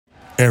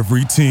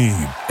Every team,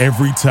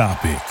 every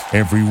topic,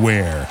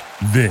 everywhere.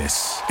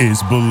 This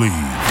is Believe.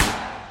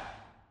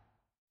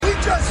 We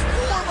just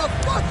form a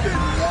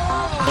fucking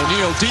wall.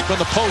 O'Neal deep in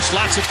the post,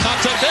 lots of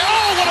contact there.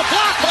 Oh, what a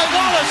block by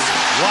Wallace!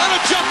 What a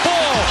jump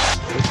ball!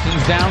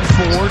 Pistons down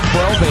 4, 12-8,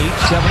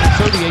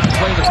 7:38 to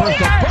play in the first.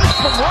 A burst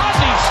from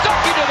Rodney, stuck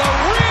into the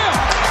rim.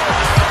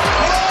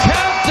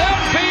 Count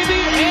that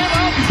baby and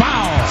a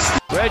foul.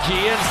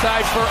 Reggie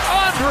inside for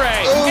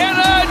Andre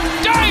and a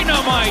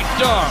dynamite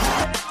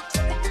dunk.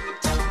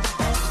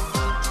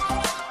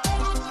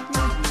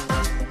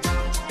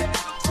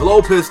 Hello,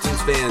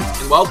 Pistons fans,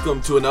 and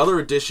welcome to another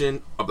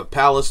edition of the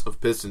Palace of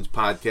Pistons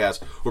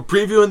podcast. We're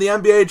previewing the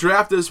NBA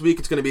draft this week.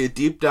 It's going to be a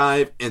deep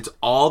dive into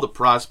all the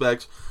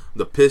prospects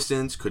the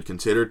Pistons could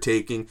consider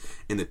taking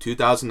in the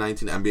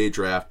 2019 NBA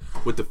draft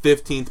with the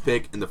 15th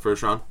pick in the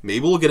first round.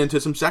 Maybe we'll get into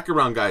some second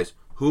round guys.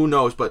 Who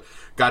knows? But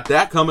got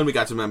that coming. We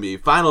got some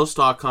NBA Finals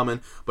talk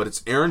coming. But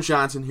it's Aaron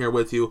Johnson here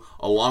with you.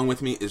 Along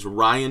with me is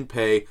Ryan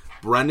Pay,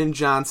 Brendan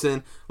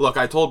Johnson. Look,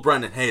 I told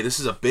Brendan, hey, this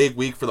is a big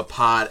week for the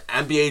pod.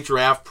 NBA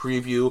draft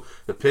preview.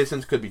 The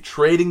Pistons could be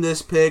trading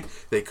this pick.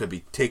 They could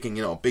be taking,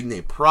 a big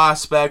name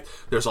prospect.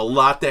 There's a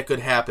lot that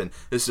could happen.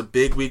 This is a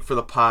big week for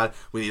the pod.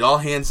 We need all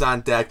hands on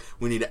deck.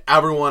 We need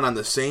everyone on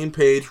the same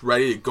page,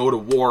 ready to go to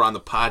war on the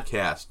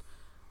podcast.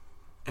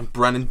 And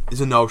Brendan is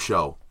a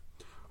no-show.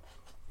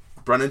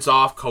 Brendan's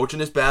off coaching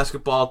his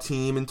basketball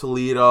team in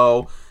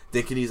Toledo,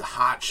 thinking he's a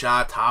hot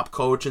shot top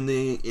coach in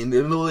the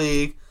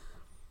league.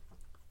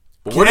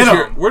 But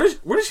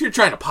we're just here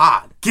trying to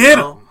pod. Get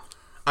him!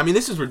 I mean,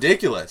 this is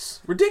ridiculous.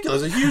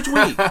 Ridiculous. A huge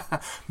week.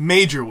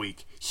 Major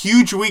week.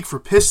 Huge week for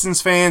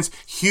Pistons fans.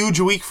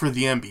 Huge week for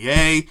the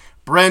NBA.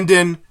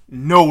 Brendan,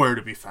 nowhere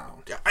to be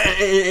found.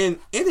 And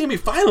the NBA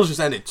Finals just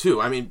ended,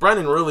 too. I mean,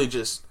 Brendan really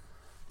just...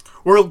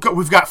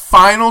 We've got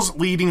finals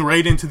leading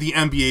right into the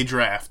NBA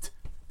draft.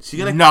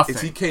 Nothing.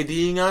 Is he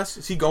KDing us?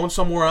 Is he going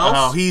somewhere else?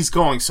 No, he's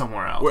going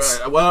somewhere else.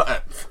 Well,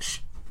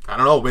 I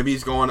don't know. Maybe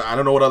he's going... I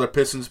don't know what other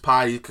Pistons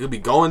pod he could be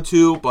going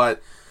to,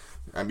 but...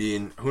 I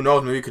mean, who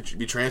knows? Maybe he could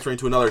be transferring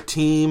to another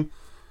team.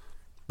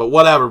 But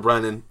whatever,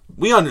 Brendan.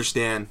 We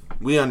understand.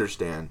 But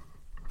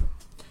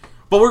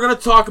we're going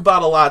to talk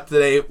about a lot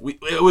today.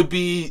 It would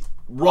be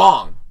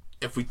wrong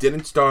if we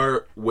didn't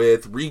start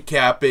with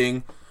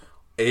recapping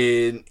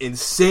an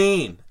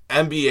insane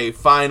NBA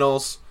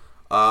Finals.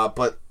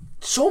 But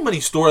so many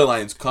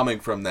storylines coming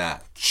from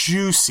that.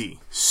 Juicy.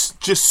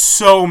 Just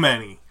so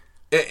many.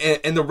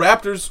 And the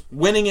Raptors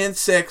winning in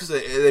 6.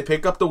 They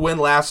picked up the win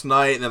last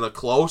night in a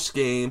close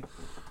game.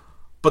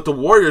 But the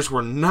Warriors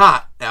were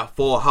not at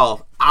full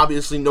health.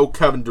 Obviously, no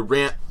Kevin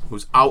Durant, who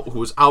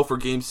was out for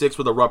Game 6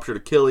 with a ruptured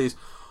Achilles.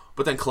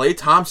 But then Klay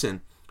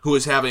Thompson, who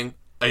is having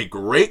a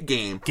great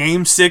game.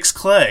 Game 6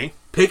 Klay.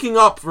 Picking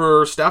up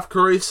for Steph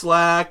Curry's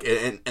slack.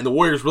 And the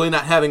Warriors really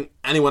not having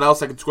anyone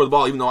else that can score the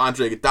ball, even though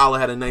Andre Iguodala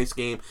had a nice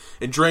game.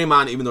 And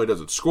Draymond, even though he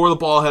doesn't score the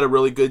ball, had a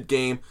really good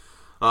game.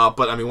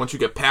 But, I mean, once you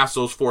get past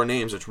those 4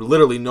 names, there's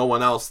literally no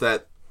one else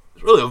that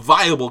is really a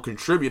viable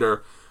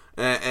contributor.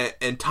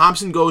 And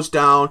Thompson goes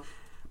down.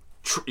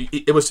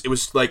 It was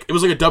like a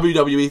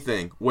WWE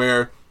thing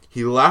where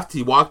he left,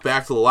 he walked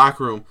back to the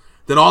locker room.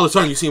 Then all of a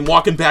sudden you see him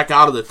walking back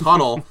out of the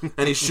tunnel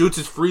and he shoots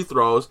his free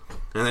throws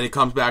and then he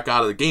comes back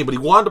out of the game. But he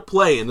wanted to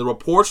play, and the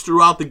reports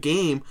throughout the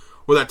game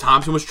were that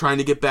Thompson was trying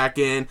to get back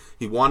in.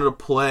 He wanted to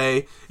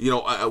play.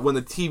 When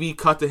the TV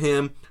cut to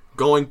him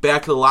going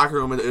back to the locker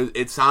room,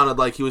 it sounded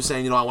like he was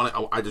saying,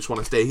 I just want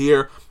to stay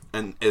here.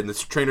 And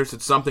the trainer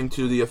said something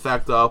to the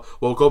effect of,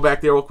 well, go back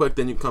there real quick,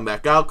 then you can come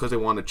back out, because they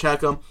wanted to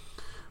check him.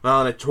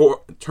 Well, and it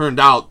turned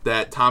out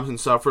that Thompson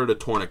suffered a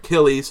torn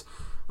Achilles.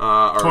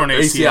 Torn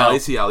ACL.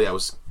 ACL, yeah. It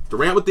was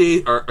Durant with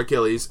the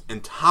Achilles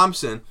and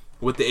Thompson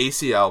with the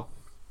ACL.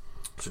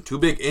 So 2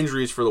 big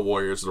injuries for the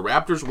Warriors. The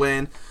Raptors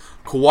win.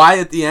 Kawhi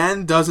at the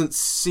end doesn't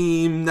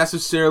seem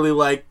necessarily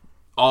like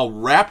all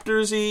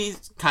Raptors-y.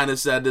 Kind of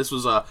said this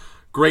was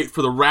great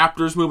for the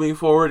Raptors moving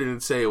forward. He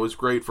didn't say it was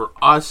great for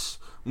us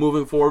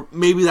moving forward.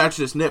 Maybe that's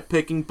just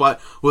nitpicking,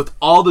 but with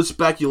all the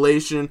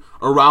speculation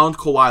around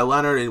Kawhi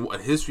Leonard and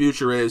what his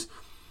future is,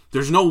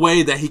 there's no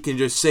way that he can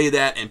just say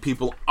that and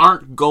people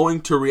aren't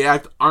going to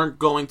react, aren't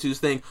going to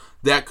think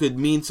that could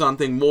mean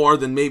something more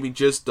than maybe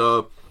just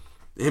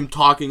him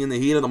talking in the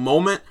heat of the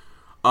moment.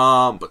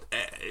 But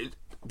at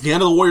the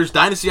end of the Warriors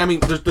dynasty, I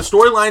mean, the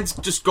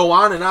storylines just go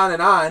on and on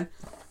and on.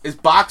 As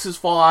boxes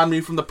fall on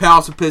me from the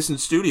Palace of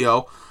Pistons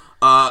studio,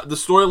 the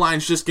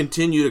storylines just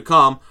continue to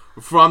come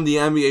from the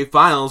NBA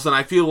Finals, and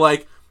I feel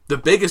like the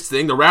biggest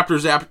thing, the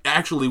Raptors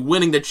actually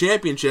winning the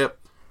championship,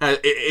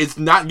 is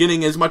not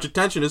getting as much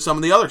attention as some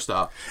of the other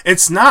stuff.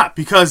 It's not,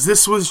 because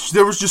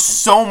there was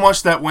just so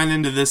much that went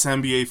into this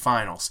NBA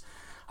Finals.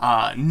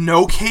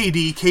 No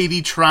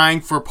KD trying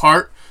for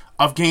part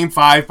of Game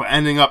 5, but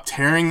ending up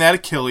tearing that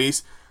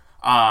Achilles.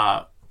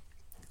 Klay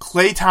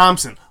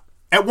Thompson,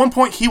 at one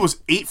point he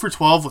was 8 for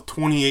 12 with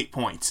 28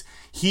 points.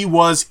 He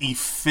was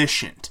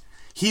efficient.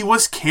 He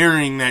was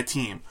carrying that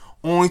team,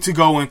 only to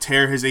go and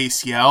tear his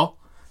ACL.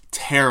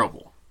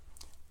 Terrible.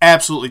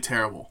 Absolutely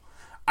terrible.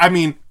 I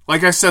mean,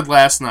 like I said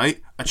last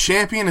night, a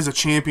champion is a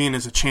champion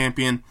is a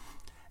champion,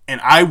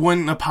 and I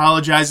wouldn't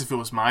apologize if it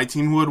was my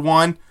team who had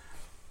won,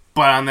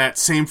 but on that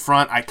same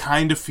front, I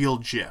kind of feel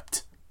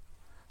gypped.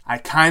 I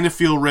kind of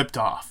feel ripped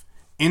off.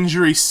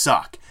 Injuries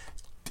suck.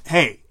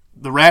 Hey,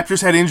 the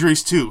Raptors had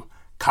injuries too.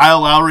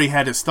 Kyle Lowry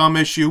had his thumb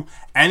issue.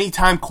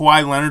 Anytime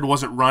Kawhi Leonard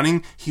wasn't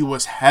running, he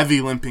was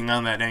heavy limping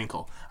on that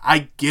ankle.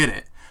 I get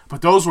it.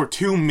 But those were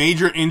two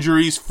major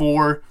injuries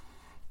for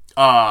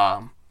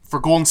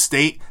Golden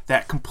State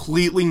that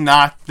completely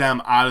knocked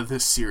them out of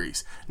this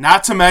series.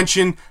 Not to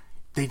mention,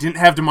 they didn't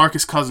have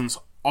DeMarcus Cousins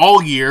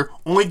all year,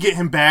 only get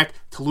him back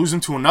to lose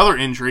him to another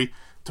injury,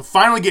 to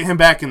finally get him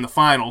back in the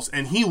finals,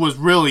 and he was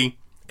really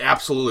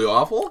absolutely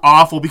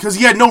awful because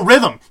he had no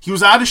rhythm. He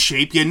was out of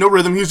shape. He had no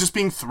rhythm. He was just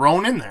being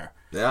thrown in there.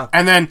 Yeah.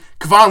 And then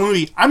Kevon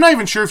Looney, I'm not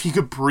even sure if he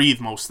could breathe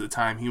most of the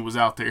time he was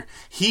out there.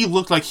 He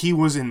looked like he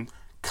was in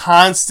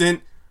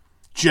constant,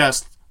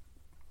 just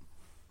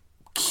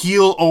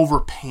keel over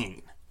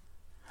pain.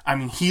 I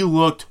mean, he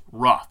looked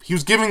rough. He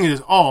was giving it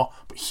his all,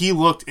 but he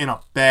looked in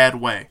a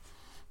bad way.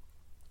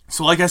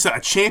 So like I said,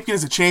 a champion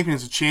is a champion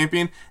is a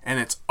champion, and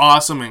it's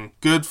awesome and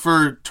good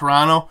for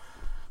Toronto.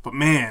 But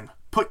man,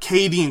 put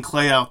KD and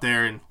Klay out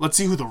there, and let's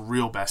see who the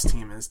real best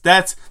team is.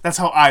 That's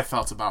how I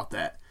felt about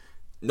that.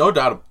 No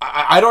doubt.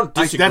 I don't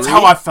disagree. That's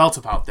how I felt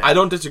about that. I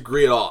don't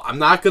disagree at all. I'm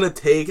not going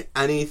to take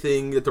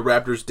anything that the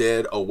Raptors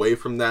did away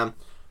from them.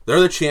 They're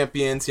the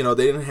champions. You know,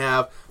 they didn't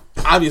have...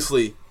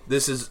 Obviously,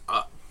 this is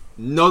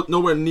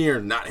nowhere near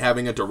not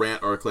having a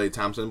Durant or a Klay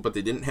Thompson, but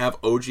they didn't have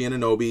OG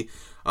Anunoby,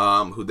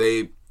 who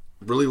they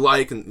really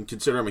like and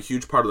consider him a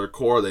huge part of their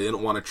core. They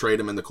didn't want to trade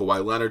him in the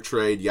Kawhi Leonard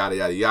trade, yada,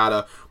 yada,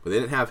 yada, but they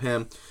didn't have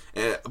him.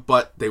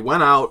 But they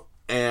went out,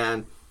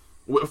 and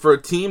for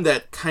a team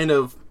that kind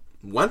of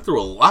went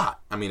through a lot.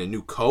 I mean, a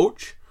new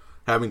coach,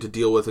 having to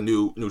deal with a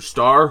new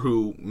star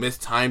who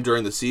missed time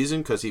during the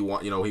season because he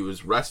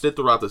was rested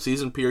throughout the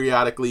season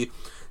periodically.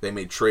 They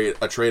made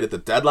a trade at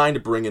the deadline to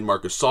bring in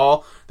Marc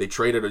Gasol. They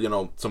traded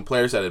some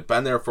players that had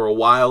been there for a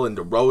while, in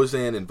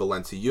DeRozan and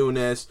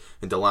Valanciunas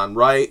and DeLon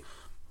Wright.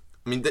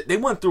 I mean, they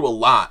went through a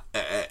lot,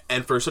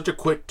 and for such a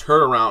quick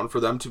turnaround for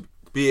them to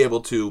be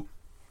able to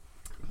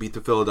beat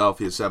the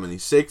Philadelphia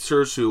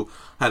 76ers, who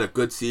had a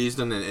good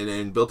season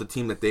and built a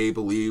team that they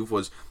believe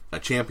was a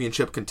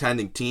championship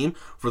contending team,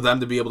 for them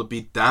to be able to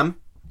beat them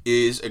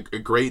is a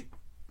great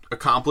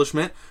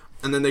accomplishment.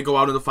 And then they go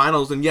out in the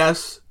finals, and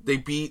yes, they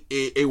beat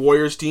a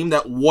Warriors team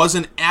that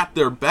wasn't at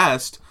their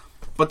best,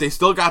 but they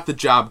still got the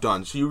job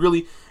done. So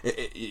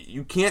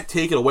you can't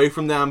take it away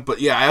from them.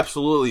 But yeah,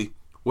 absolutely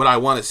what I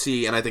want to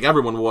see, and I think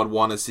everyone would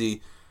want to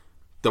see,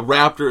 the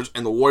Raptors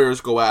and the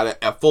Warriors go at it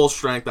at full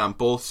strength on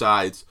both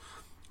sides.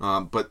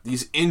 But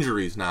these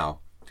injuries now,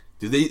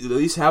 do they at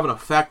least have an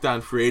effect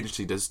on free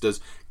agency? Does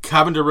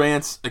Kevin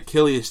Durant's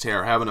Achilles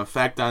tear have an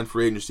effect on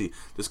free agency?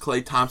 Does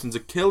Klay Thompson's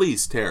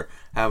Achilles tear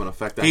have an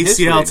effect on his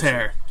free ACL agency?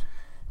 tear.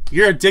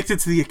 You're addicted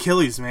to the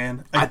Achilles,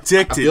 man.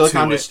 Addicted to it. I feel like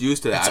I'm just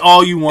used to that. It's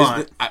all you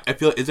want.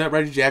 Is that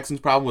Reggie Jackson's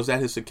problem? Was that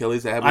his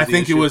Achilles? I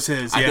think it was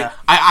his, yeah.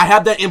 I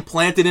had that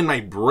implanted in my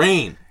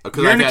brain.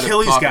 You're an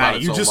Achilles guy.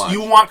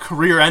 You want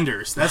career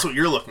enders. That's what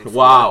you're looking for.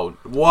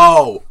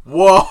 Wow.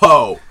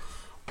 Whoa.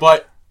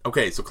 But,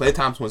 okay, so Klay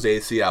Thompson was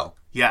ACL.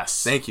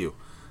 Yes. Thank you.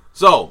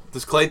 So,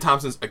 does Klay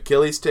Thompson's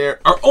Achilles tear...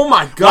 oh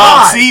my God!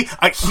 Wow, see?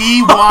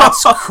 He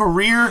wants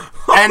career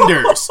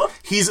enders.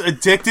 He's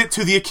addicted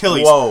to the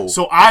Achilles. Whoa.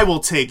 So I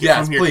will take it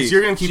from here, because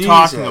you're going to keep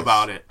talking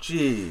about it.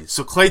 Jeez.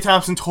 So Klay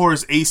Thompson tore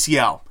his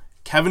ACL.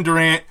 Kevin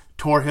Durant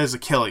tore his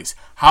Achilles.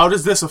 How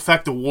does this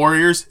affect the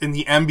Warriors in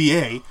the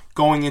NBA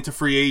going into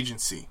free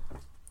agency?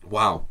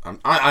 Wow.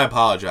 I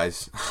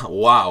apologize.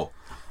 Wow.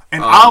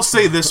 And I'll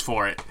say this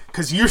for it,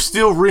 because you're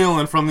still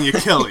reeling from the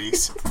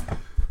Achilles.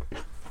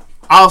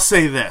 I'll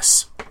say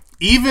this.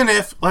 Even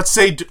if, let's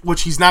say,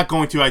 which he's not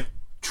going to, I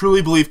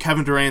truly believe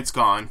Kevin Durant's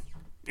gone,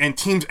 and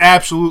teams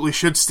absolutely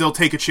should still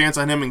take a chance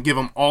on him and give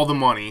him all the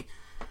money.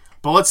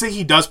 But let's say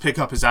he does pick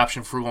up his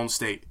option for Golden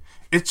State.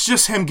 It's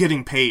just him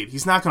getting paid.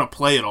 He's not going to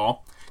play at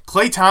all.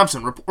 Klay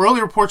Thompson, early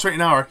reports right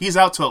now are he's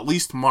out till at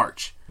least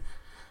March.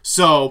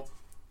 So,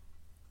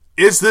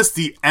 is this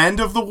the end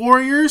of the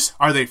Warriors?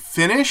 Are they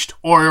finished?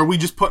 Or are we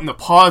just putting the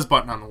pause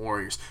button on the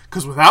Warriors?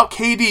 Because without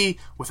KD,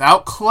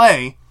 without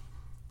Klay,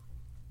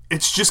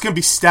 it's just going to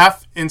be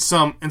Steph and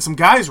some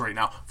guys right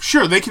now.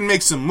 Sure, they can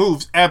make some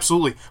moves,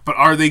 absolutely. But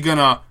are they going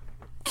to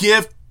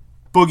give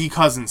Boogie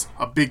Cousins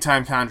a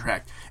big-time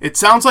contract? It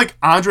sounds like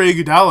Andre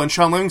Iguodala and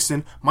Sean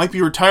Livingston might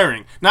be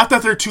retiring. Not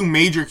that they're two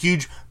major,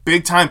 huge,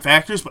 big-time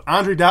factors, but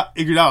Andre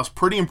Iguodala is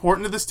pretty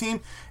important to this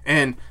team.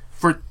 And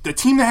for the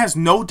team that has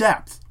no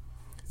depth,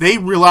 they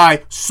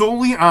rely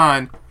solely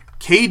on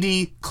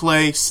KD,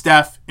 Klay,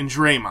 Steph, and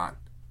Draymond.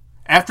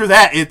 After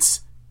that,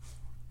 it's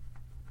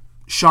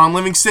Sean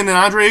Livingston and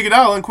Andre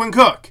Iguodala and Quinn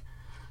Cook.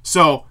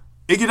 So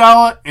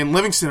Iguodala and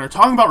Livingston are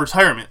talking about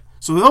retirement,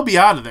 so they'll be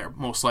out of there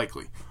most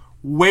likely.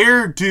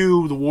 Where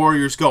do the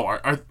Warriors go?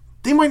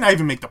 They might not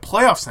even make the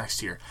playoffs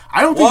next year.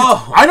 I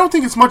don't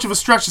think it's much of a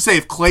stretch to say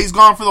if Klay's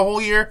gone for the whole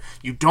year,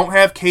 you don't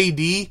have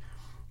KD,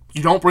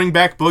 you don't bring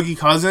back Boogie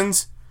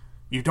Cousins,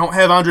 You don't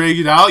have Andre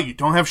Iguodala. You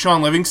don't have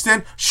Sean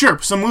Livingston. Sure,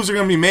 some moves are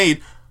going to be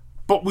made,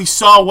 but we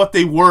saw what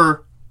they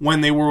were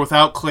when they were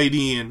without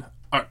KD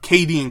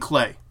and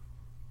Clay.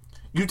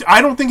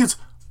 I don't think it's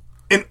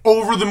an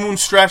over-the-moon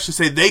stretch to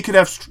say they could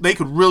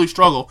really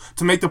struggle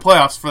to make the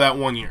playoffs for that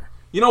 1 year.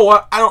 You know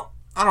what? I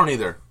don't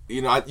either.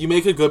 You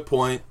make a good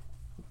point.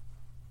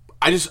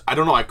 I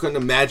don't know. I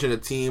couldn't imagine a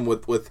team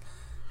with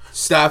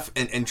Steph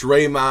and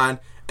Draymond,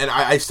 and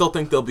I still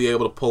think they'll be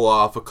able to pull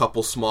off a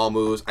couple small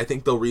moves. I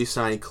think they'll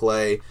re-sign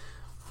Clay.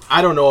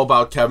 I don't know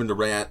about Kevin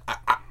Durant.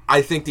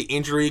 I think the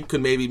injury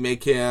could maybe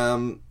make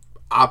him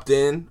opt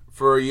in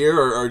for a year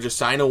or just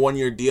sign a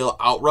 1-year deal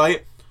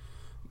outright.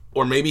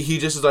 Or maybe he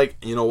just is like,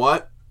 you know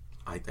what?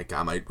 I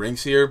got my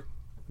rings here.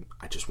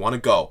 I just want to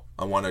go.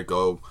 I want to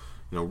go,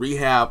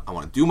 rehab. I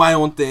want to do my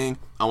own thing.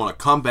 I want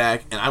to come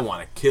back, and I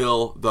want to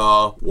kill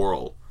the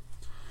world.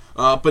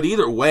 But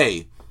either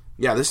way,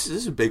 yeah, this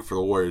is big for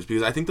the Warriors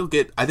because I think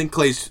I think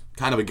Clay's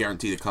kind of a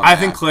guarantee to come back. I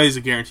think Clay's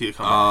a guarantee to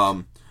come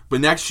back.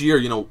 But next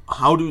year,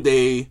 how do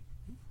they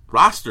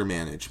roster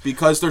manage?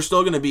 Because they're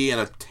still going to be in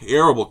a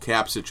terrible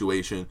cap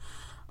situation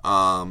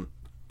for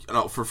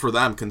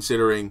them,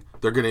 considering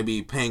they're going to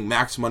be paying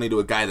max money to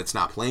a guy that's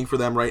not playing for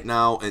them right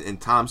now,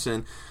 and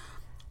Thompson.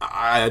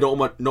 I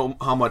don't know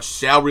how much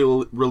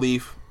salary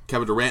relief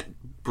Kevin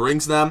Durant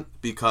brings them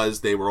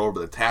because they were over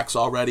the tax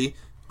already.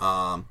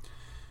 But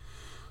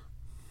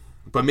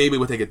maybe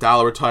with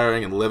Iguodala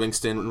retiring and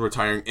Livingston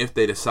retiring, if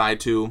they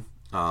decide to,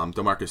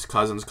 DeMarcus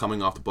Cousins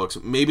coming off the books,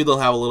 maybe they'll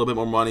have a little bit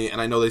more money.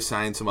 And I know they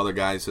signed some other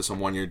guys to some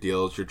 1-year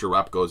deals, your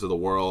Jerebkos of the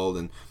world,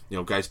 and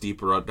guys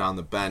deeper up down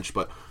the bench.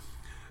 But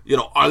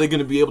are they going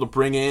to be able to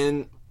bring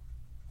in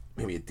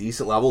maybe a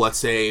decent level? Let's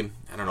say,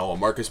 I don't know, a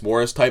Marcus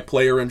Morris type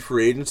player in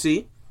free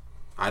agency.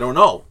 I don't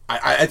know.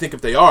 I think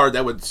if they are,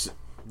 that would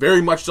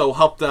very much so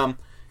help them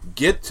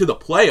get to the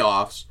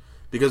playoffs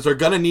because they're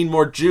going to need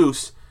more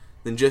juice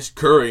than just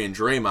Curry and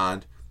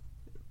Draymond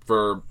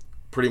for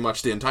pretty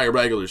much the entire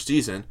regular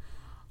season.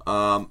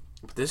 But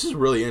this is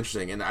really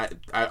interesting, and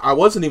I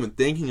wasn't even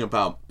thinking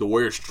about the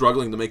Warriors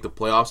struggling to make the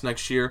playoffs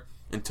next year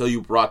until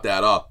you brought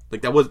that up.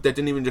 Like that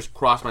didn't even just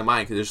cross my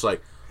mind because it's just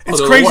like it's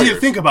crazy to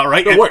think about,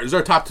 right? The Warriors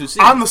are top 2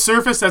 seed. On the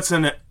surface, that's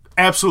an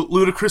absolute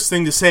ludicrous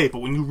thing to say, but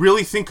when you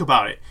really think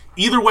about it,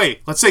 either way,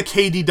 let's say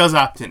KD does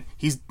opt in.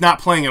 He's not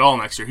playing at all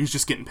next year. He's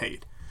just getting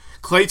paid.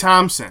 Klay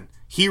Thompson,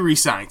 he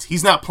resigns.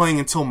 He's not playing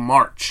until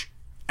March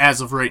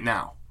as of right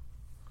now.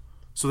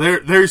 So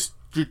there's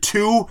your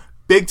 2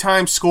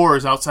 big-time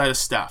scorers outside of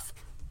Steph.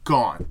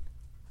 Gone.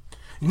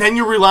 And then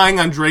you're relying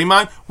on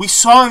Draymond. We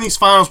saw in these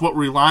finals what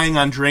relying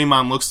on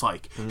Draymond looks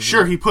like. Mm-hmm.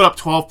 Sure, he put up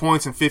 12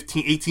 points and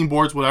 18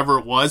 boards, whatever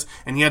it was,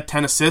 and he had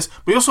 10 assists,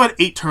 but he also had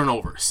 8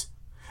 turnovers.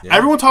 Yeah.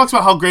 Everyone talks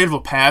about how great of a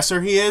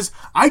passer he is.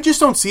 I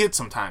just don't see it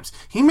sometimes.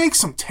 He makes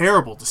some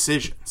terrible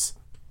decisions.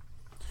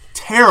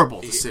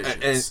 Terrible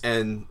decisions.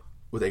 And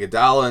with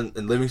Iguodala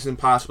and Livingston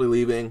possibly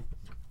leaving,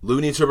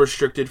 Looney's a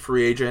restricted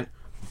free agent.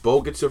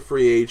 Bogut's a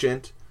free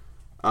agent.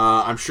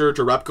 I'm sure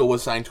Jerebko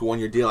was signed to a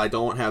 1-year deal. I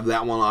don't have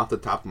that one off the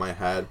top of my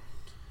head.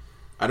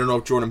 I don't know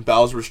if Jordan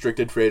Bell's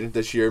restricted free agent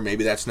this year.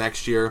 Maybe that's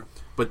next year.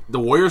 But the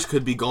Warriors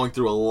could be going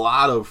through a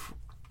lot of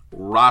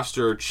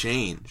roster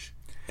change.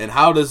 And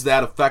how does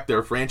that affect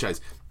their franchise?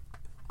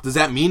 Does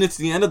that mean it's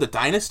the end of the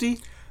dynasty?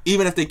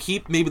 Even if they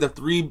keep maybe the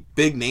 3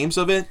 big names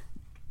of it,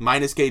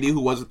 minus KD, who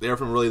wasn't there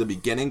from really the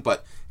beginning,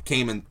 but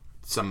came and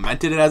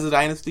cemented it as a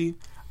dynasty?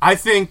 I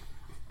think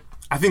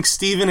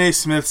Stephen A.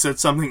 Smith said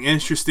something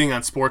interesting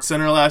on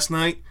SportsCenter last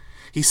night.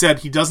 He said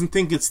he doesn't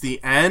think it's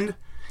the end.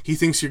 He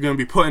thinks you're going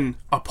to be putting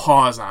a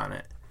pause on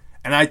it.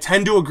 And I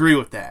tend to agree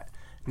with that.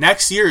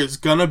 Next year is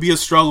going to be a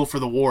struggle for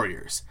the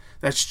Warriors.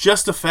 That's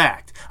just a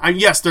fact.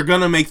 Yes, they're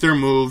going to make their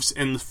moves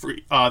in this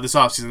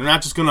offseason. They're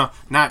not just going to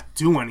not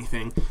do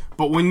anything.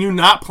 But when you're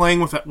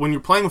playing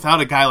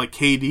without a guy like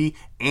KD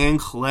and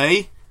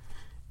Clay,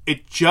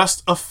 it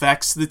just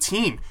affects the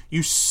team.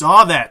 You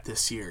saw that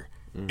this year.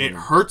 Mm-hmm. It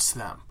hurts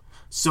them.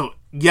 So,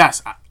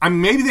 yes,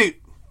 maybe they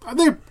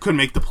could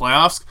make the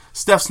playoffs.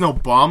 Steph's no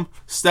bum.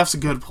 Steph's a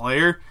good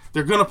player.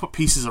 They're going to put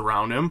pieces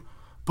around him.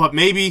 But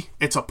maybe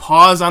it's a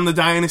pause on the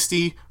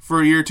dynasty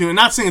for a year or two. I'm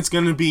not saying it's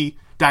going to be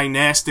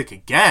dynastic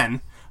again,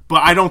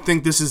 but I don't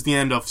think this is the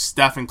end of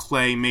Steph and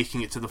Clay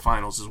making it to the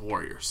finals as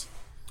Warriors.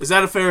 Is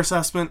that a fair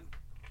assessment?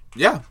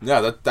 Yeah.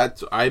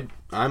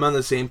 I'm on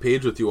the same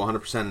page with you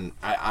 100%. And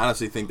I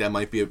honestly think that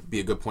might be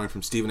a good point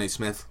from Stephen A.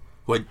 Smith,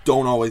 who I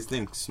don't always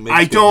think makes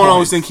I don't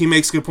always think he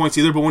makes good points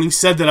either, but when he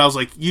said that, I was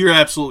like, you're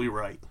absolutely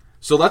right.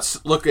 So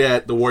let's look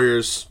at the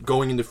Warriors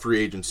going into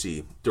free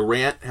agency.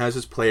 Durant has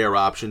his player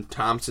option.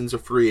 Thompson's a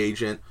free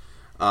agent.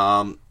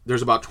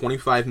 There's about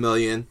 $25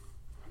 million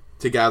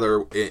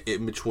together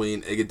in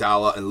between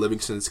Iguodala and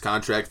Livingston's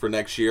contract for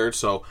next year.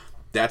 So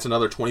that's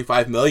another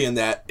 $25 million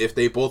that if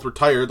they both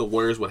retire, the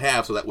Warriors would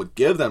have. So that would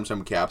give them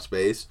some cap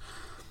space.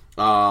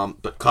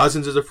 But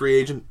Cousins is a free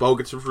agent.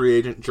 Bogut's a free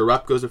agent.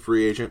 Jerebko's a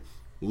free agent.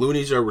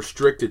 Looney's a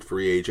restricted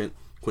free agent.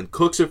 Quinn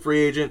Cook's a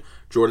free agent.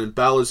 Jordan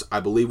Bell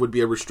I believe, would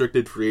be a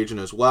restricted free agent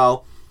as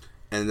well.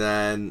 And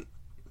then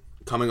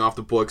coming off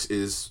the books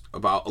is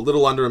about a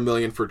little under $1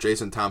 million for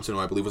Jason Thompson,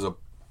 who I believe was a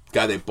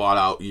guy they bought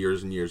out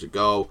years and years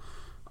ago.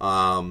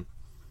 So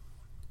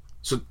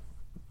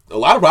a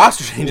lot of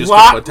roster changes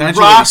could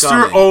potentially roster be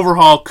coming.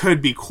 overhaul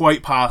could be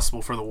quite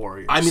possible for the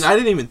Warriors. I mean, I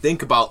didn't even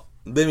think about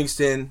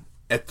Livingston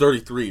at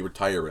 33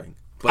 retiring.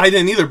 I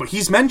didn't either, but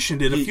he's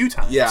mentioned it a few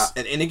times. Yeah,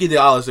 and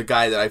Iguodala is a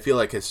guy that I feel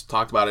like has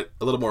talked about it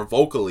a little more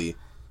vocally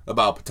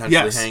about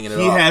potentially hanging it up.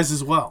 He has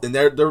as well. And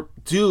they're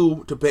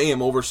due to pay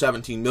him over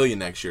 $17 million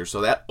next year, so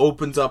that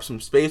opens up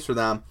some space for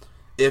them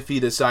if he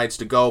decides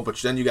to go. But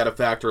then you got to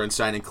factor in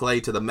signing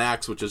Clay to the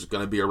max, which is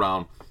going to be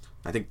around,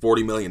 I think,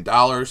 $40 million.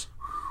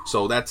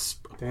 So that's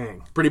a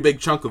pretty big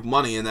chunk of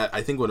money, and that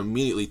I think would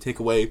immediately take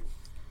away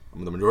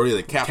the majority of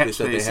the cap space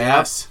that they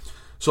have. Yes.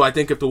 So I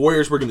think if the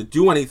Warriors were going to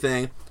do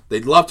anything,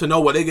 they'd love to know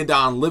what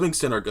Iguodala and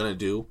Livingston are going to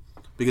do,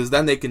 because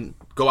then they can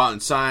go out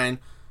and sign,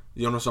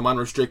 some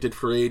unrestricted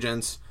free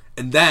agents,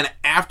 and then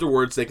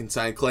afterwards they can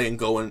sign Clay and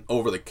go in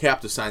over the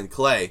cap to sign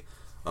Clay.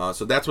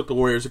 So that's what the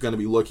Warriors are going to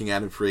be looking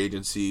at in free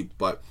agency.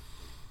 But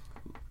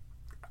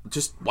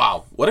just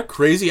wow, what a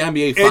crazy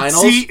NBA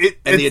Finals!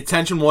 And the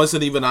attention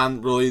wasn't even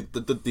on really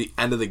the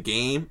end of the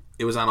game;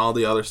 it was on all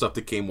the other stuff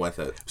that came with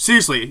it.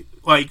 Seriously,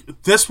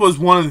 this was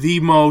one of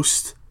the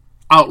most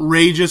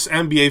outrageous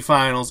NBA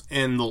Finals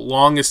in the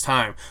longest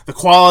time. The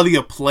quality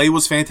of play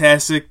was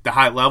fantastic. The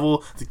high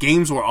level, the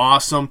games were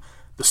awesome.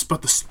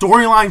 But the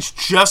storylines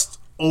just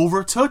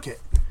overtook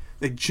it.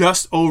 They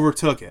just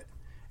overtook it.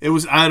 It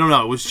was, I don't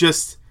know, it was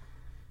just,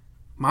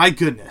 my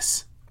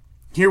goodness.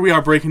 Here we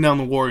are breaking down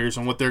the Warriors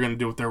and what they're going to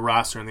do with their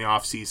roster in the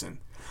offseason.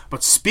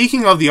 But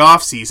speaking of the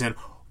offseason,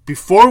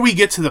 before we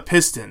get to the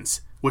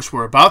Pistons, which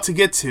we're about to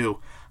get to,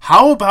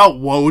 how about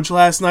Woj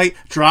last night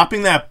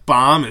dropping that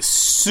bomb as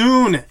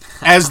soon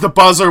as the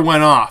buzzer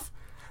went off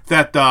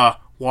that the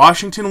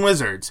Washington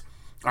Wizards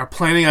are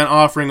planning on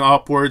offering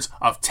upwards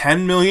of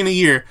 $10 million a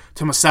year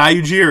to Masai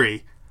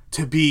Ujiri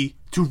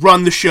to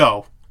run the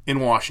show in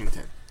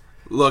Washington.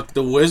 Look,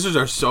 the Wizards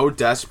are so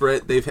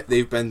desperate.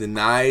 They've been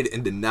denied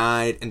and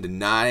denied and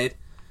denied,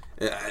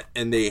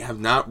 and they have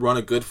not run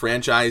a good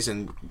franchise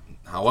in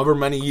however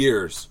many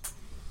years.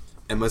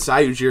 And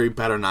Masai Ujiri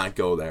better not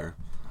go there.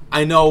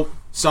 I know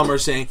some are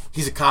saying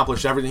he's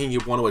accomplished everything you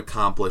want to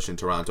accomplish in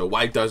Toronto.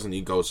 Why doesn't he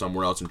go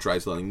somewhere else and try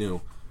something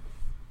new?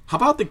 How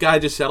about the guy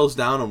just settles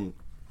down and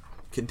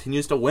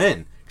continues to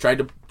win?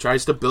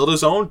 Tries to build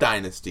his own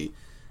dynasty.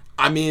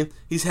 I mean,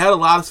 he's had a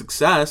lot of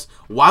success.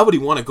 Why would he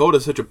want to go to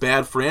such a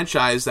bad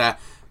franchise that,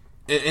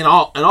 in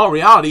all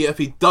reality, if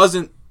he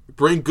doesn't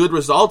bring good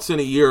results in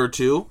a year or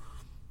two,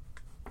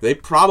 they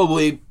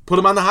probably put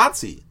him on the hot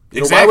seat.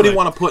 Why would he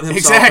want to put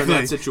himself in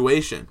that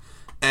situation?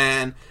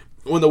 And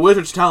when the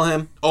Wizards tell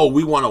him, "Oh,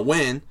 we want to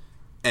win,"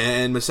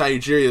 and Masai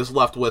Ujiri is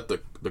left with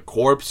the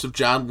corpse of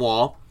John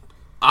Wall,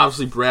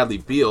 obviously Bradley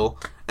Beal,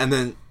 and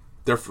then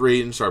their free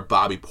agents are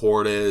Bobby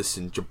Portis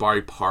and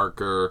Jabari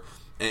Parker,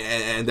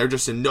 and they're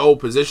just in no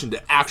position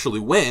to actually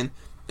win,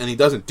 and he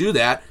doesn't do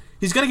that,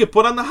 he's going to get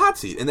put on the hot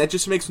seat, and that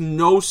just makes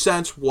no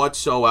sense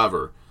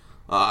whatsoever.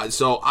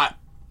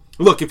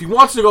 Look, if he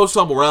wants to go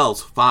somewhere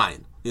else,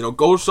 fine.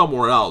 Go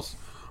somewhere else.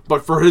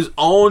 But for his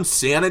own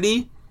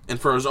sanity and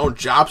for his own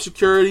job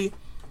security,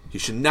 he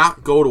should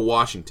not go to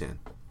Washington.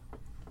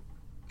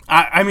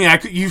 I mean,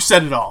 you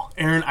said it all.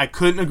 Aaron, I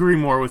couldn't agree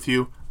more with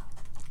you.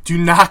 Do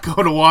not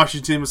go to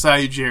Washington,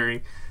 Masai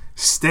Ujiri.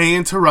 Stay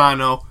in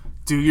Toronto.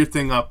 Do your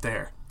thing up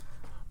there.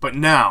 But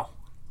now,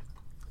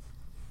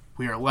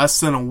 we are less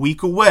than a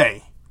week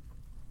away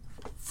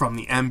from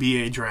the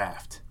NBA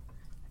draft.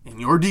 And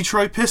your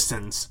Detroit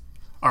Pistons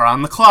are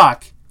on the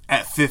clock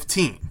at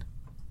 15.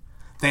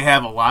 They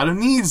have a lot of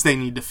needs they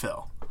need to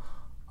fill.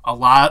 A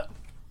lot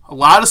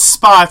of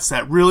spots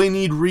that really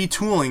need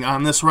retooling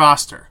on this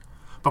roster.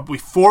 But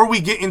before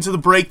we get into the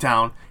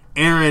breakdown,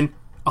 Aaron,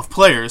 of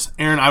players,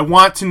 Aaron, I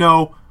want to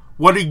know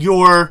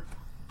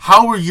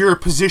how are your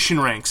position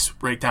ranks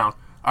breakdown?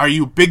 Are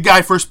you big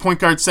guy first, point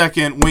guard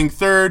second, wing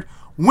third,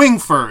 wing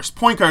first,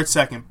 point guard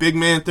second, big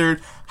man third?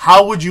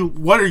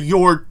 What are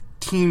your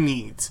team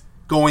needs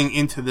going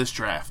into this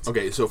draft?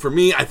 Okay, so for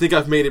me, I think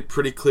I've made it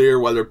pretty clear,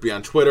 whether it be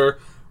on Twitter,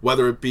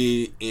 whether it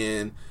be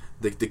in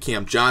the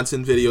Cam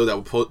Johnson video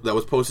that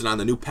was posted on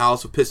the new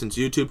Palace of Pistons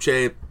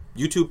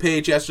YouTube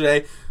page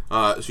yesterday.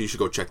 So you should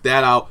go check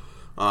that out.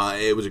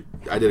 I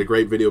did a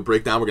great video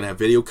breakdown. We're going to have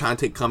video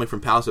content coming from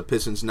Palace of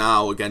Pistons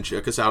now. Again,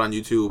 check us out on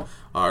YouTube.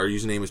 Our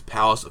username is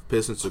Palace of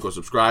Pistons, so go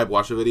subscribe,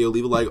 watch the video,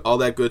 leave a like, all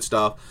that good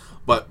stuff.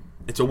 But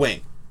it's a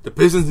wing. The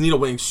Pistons need a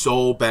wing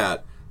so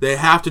bad. They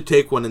have to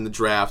take one in the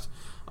draft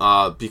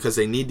because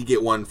they need to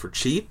get one for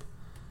cheap.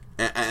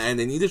 And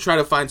they need to try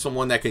to find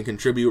someone that can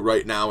contribute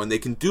right now, and they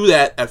can do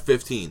that at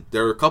 15.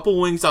 There are a couple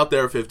wings out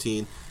there at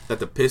 15 that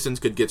the Pistons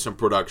could get some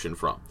production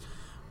from.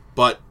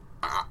 But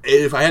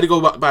if I had to go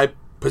by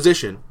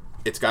position,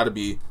 it's got to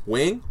be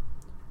wing,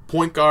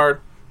 point guard,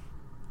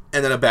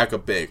 and then a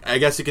backup big. I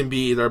guess it can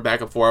be either a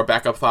backup 4 or a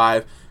backup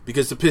 5,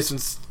 because the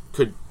Pistons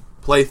could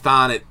play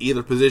Thon at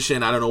either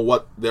position. I don't know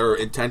what their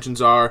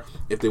intentions are,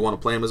 if they want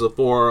to play him as a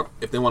 4,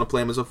 if they want to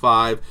play him as a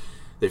 5.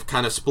 They've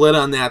kind of split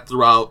on that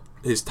throughout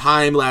his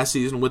time last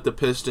season with the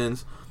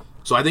Pistons.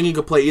 So I think he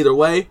could play either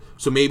way.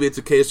 So maybe it's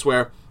a case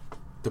where,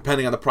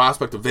 depending on the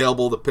prospect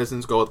available, the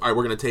Pistons go, all right,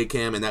 we're going to take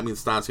him, and that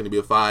means Don's going to be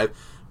a 5.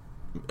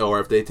 Or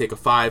if they take a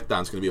 5,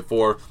 Don's going to be a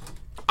 4.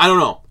 I don't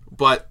know.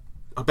 But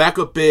a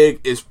backup big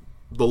is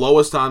the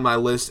lowest on my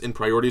list in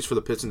priorities for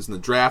the Pistons in the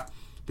draft,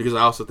 because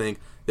I also think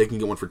they can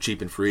get one for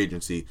cheap in free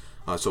agency.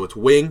 So it's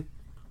wing,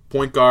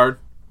 point guard,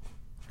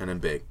 and then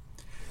big.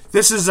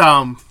 This is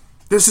something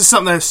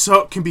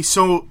that can be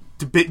so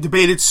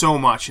debated so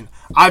much, and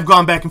I've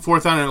gone back and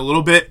forth on it a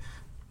little bit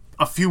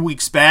a few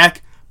weeks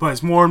back. But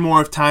as more and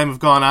more of time have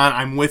gone on,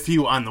 I'm with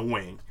you on the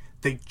wing.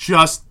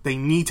 They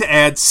need to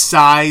add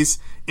size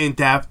and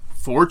depth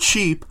for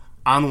cheap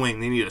on the wing.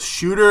 They need a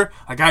shooter,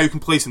 a guy who can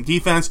play some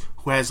defense,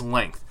 who has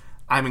length.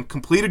 I'm in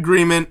complete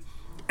agreement.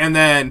 And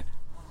then,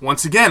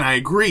 once again, I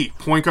agree,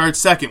 point guard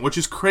second, which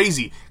is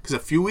crazy, because a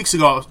few weeks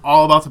ago I was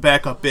all about the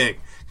backup big,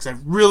 because I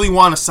really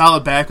want a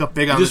solid backup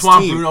big on this team. You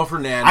just want Bruno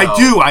Fernando. I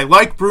do. I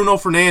like Bruno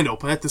Fernando,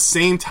 but at the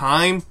same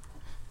time,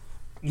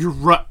 you're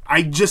right.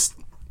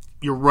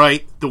 You're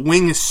right. The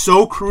wing is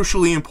so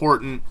crucially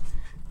important,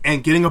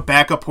 and getting a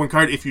backup point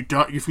guard if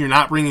you're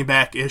not bringing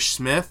back Ish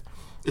Smith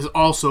is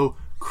also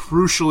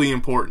crucially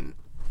important.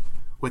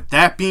 With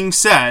that being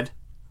said,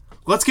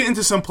 let's get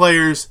into some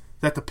players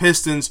that the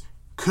Pistons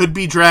could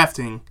be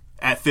drafting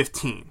at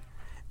 15.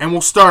 And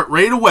we'll start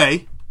right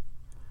away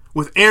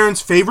with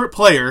Aaron's favorite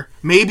player,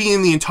 maybe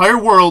in the entire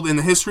world in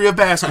the history of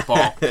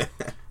basketball.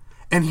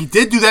 And he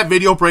did do that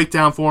video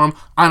breakdown for him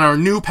on our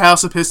new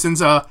Palace of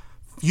Pistons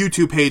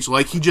YouTube page.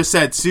 Like he just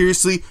said,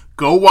 seriously,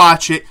 go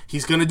watch it.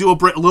 He's going to do a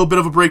little bit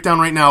of a breakdown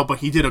right now, but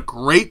he did a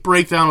great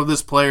breakdown of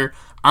this player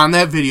on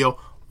that video.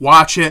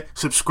 Watch it.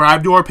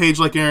 Subscribe to our page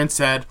like Aaron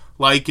said.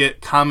 Like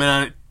it. Comment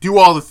on it. Do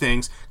all the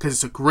things, because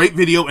it's a great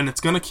video and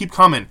it's going to keep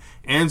coming.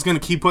 Aaron's going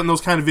to keep putting those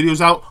kind of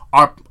videos out.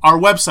 Our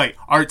website,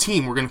 our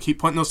team, we're going to keep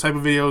putting those type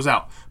of videos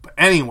out. But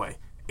anyway,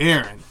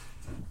 Aaron,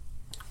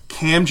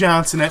 Cam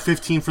Johnson at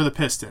 15 for the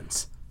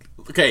Pistons.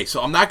 Okay,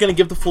 so I'm not going to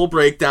give the full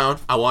breakdown.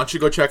 I want you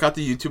to go check out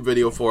the YouTube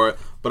video for it,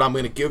 but I'm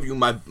going to give you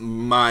my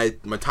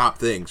top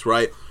things,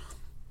 right?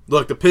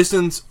 Look, the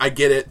Pistons, I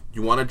get it.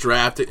 You want to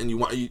draft it, and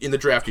in the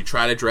draft, you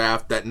try to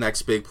draft that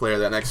next big player,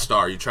 that next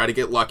star. You try to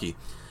get lucky.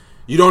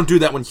 You don't do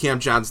that when Cam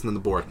Johnson's on the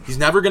board. He's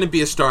never going to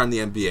be a star in the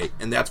NBA,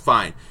 and that's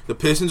fine. The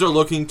Pistons are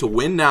looking to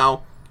win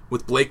now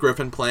with Blake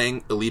Griffin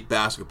playing elite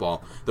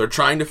basketball. They're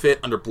trying to fit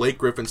under Blake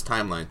Griffin's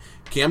timeline.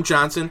 Cam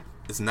Johnson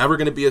is never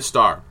going to be a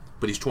star,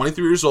 but he's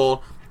 23 years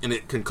old, and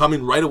it can come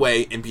in right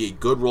away and be a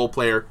good role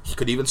player. He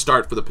could even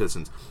start for the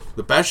Pistons.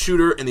 The best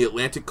shooter in the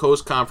Atlantic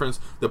Coast Conference,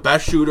 the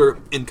best shooter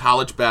in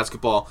college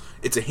basketball.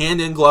 It's a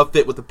hand-in-glove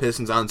fit with the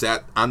Pistons on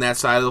that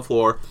side of the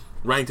floor.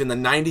 Ranked in the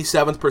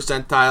 97th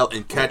percentile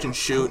in catch and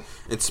shoot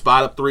and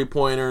spot up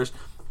three-pointers.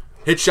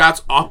 Hit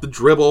shots off the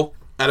dribble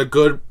at a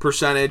good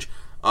percentage.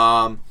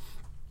 It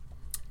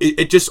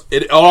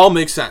all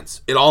makes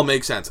sense. It all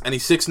makes sense. And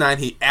he's 6'9".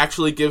 He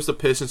actually gives the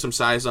Pistons some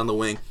size on the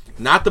wing.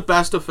 Not the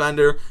best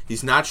defender.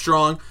 He's not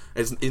strong.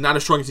 He's not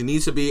as strong as he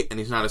needs to be,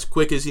 and he's not as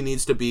quick as he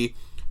needs to be.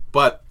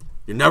 But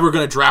you're never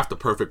going to draft the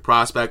perfect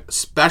prospect,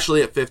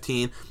 especially at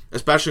 15,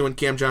 especially when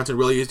Cam Johnson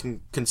really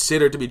isn't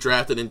considered to be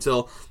drafted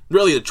until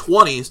really the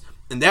 20s,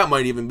 and that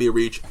might even be a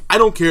reach. I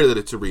don't care that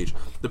it's a reach.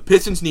 The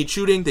Pistons need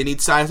shooting, they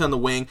need size on the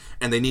wing,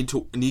 and they need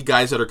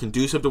guys that are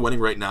conducive to winning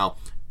right now,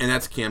 and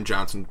that's Cam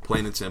Johnson,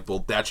 plain and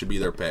simple. That should be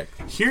their pick.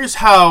 Here's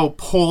how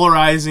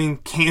polarizing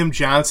Cam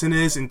Johnson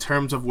is in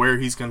terms of where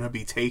he's going to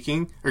be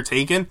taken.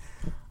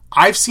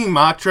 I've seen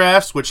mock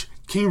drafts, which,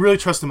 can you really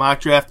trust a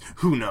mock draft?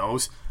 Who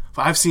knows?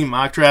 But I've seen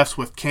mock drafts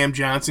with Cam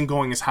Johnson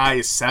going as high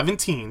as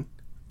 17.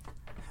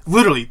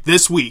 Literally,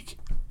 this week,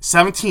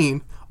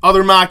 17.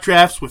 Other mock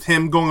drafts with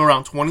him going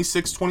around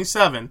 26,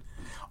 27.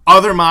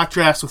 Other mock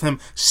drafts with him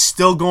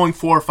still going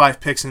 4 or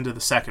 5 picks into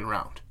the second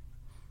round.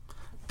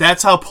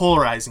 That's how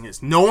polarizing it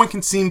is. No one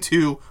can seem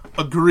to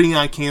agree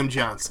on Cam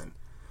Johnson.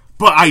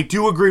 But I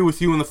do agree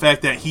with you in the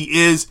fact that he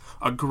is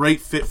a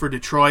great fit for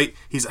Detroit.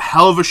 He's a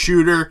hell of a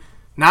shooter.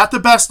 Not the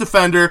best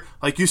defender.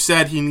 Like you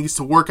said, he needs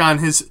to work on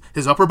his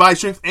upper body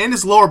strength and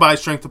his lower body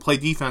strength to play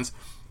defense.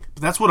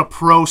 But that's what a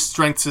pro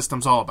strength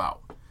system's all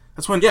about.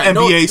 That's when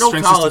NBA strength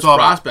system's all about.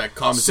 Prospect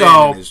comes in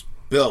and is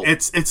built.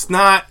 It's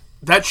not,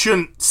 that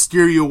shouldn't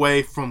steer you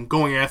away from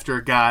going after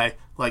a guy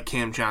like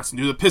Cam Johnson.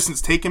 Do the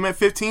Pistons take him at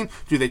 15?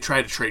 Do they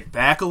try to trade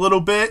back a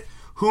little bit?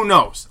 Who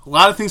knows? A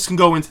lot of things can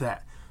go into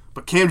that.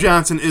 But Cam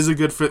Johnson is a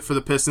good fit for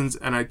the Pistons,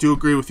 and I do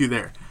agree with you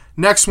there.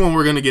 Next one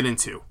we're going to get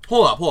into.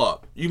 Hold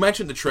up. You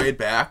mentioned the trade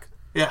back.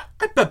 Yeah.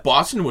 I bet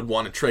Boston would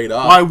want to trade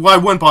up. Why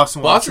wouldn't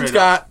Boston want to trade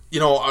up?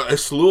 Boston's got, a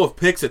slew of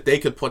picks that they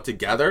could put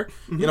together.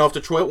 Mm-hmm. If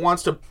Detroit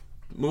wants to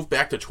move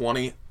back to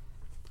 20,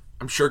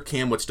 I'm sure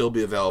Cam would still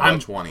be available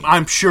at 20.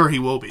 I'm sure he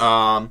will be.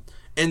 And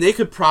they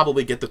could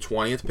probably get the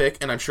 20th pick,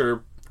 and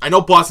I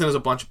know Boston has a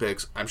bunch of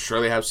picks. I'm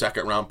sure they have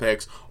second-round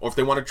picks, or if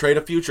they want to trade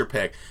a future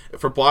pick.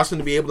 For Boston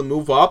to be able to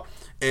move up,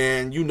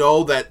 and you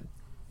know that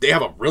they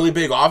have a really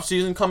big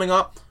offseason coming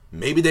up,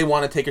 maybe they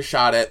want to take a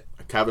shot at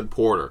a Kevin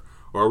Porter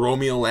or a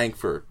Romeo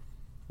Langford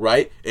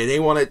right? And they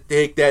want to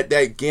take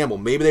that gamble.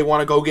 Maybe they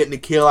want to go get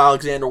Nickeil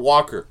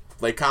Alexander-Walker,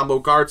 play combo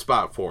guard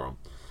spot for him.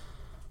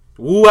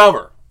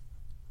 Whoever.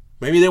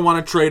 Maybe they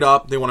want to trade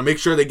up. They want to make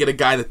sure they get a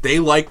guy that they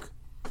like,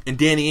 and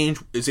Danny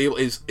Ainge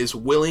is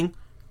willing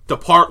to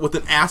part with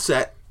an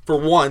asset for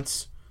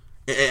once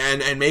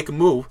and make a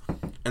move.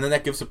 And then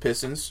that gives the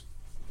Pistons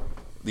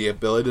the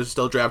ability to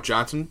still draft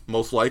Johnson,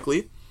 most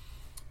likely,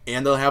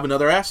 and they'll have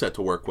another asset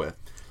to work with.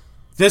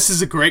 This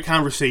is a great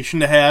conversation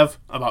to have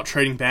about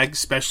trading back,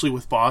 especially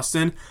with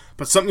Boston.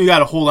 But something you got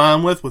to hold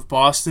on with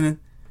Boston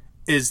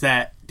is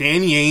that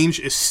Danny Ainge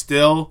is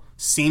still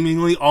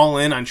seemingly all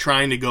in on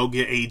trying to go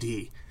get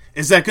AD.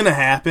 Is that going to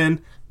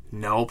happen?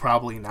 No,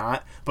 probably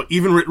not. But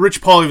even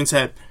Rich Paul even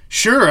said,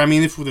 sure, I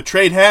mean, if the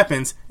trade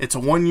happens, it's a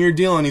 1-year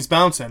deal and he's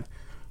bouncing.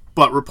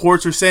 But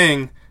reports are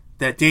saying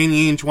that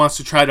Danny Ainge wants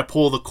to try to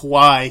pull the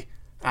Kawhi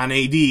on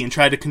AD and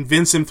try to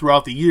convince him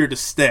throughout the year to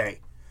stay.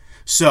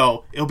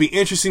 So it'll be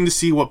interesting to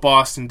see what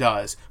Boston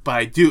does. But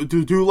I do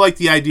like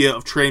the idea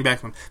of trading back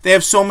from them. They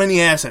have so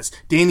many assets.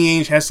 Danny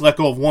Ainge has to let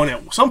go of one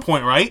at some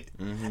point, right?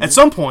 Mm-hmm. At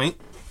some point.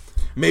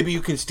 Maybe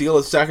you can steal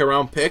a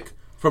second-round pick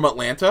from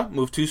Atlanta,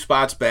 move 2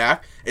 spots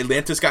back.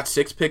 Atlanta's got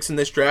 6 picks in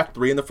this draft,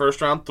 3 in the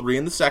first round, 3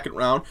 in the second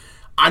round.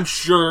 I'm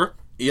sure,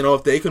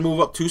 if they can move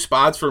up 2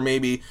 spots for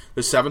maybe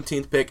the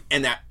 17th pick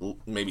and that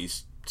maybe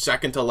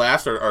second to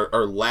last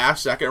or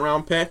last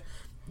second-round pick,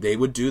 they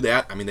would do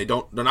that. I mean, they're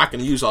not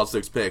going to use all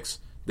 6 picks.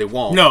 They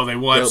won't. No, they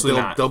will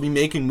absolutely not. They'll be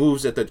making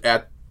moves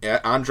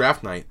on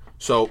draft night.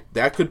 So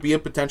that could be a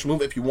potential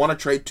move if you want to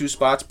trade 2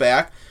 spots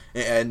back,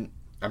 and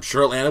I'm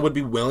sure Atlanta would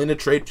be willing to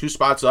trade 2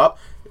 spots up.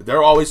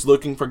 They're always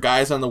looking for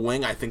guys on the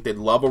wing. I think they'd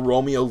love a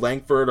Romeo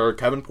Langford or a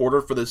Kevin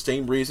Porter for the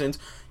same reasons.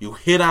 You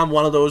hit on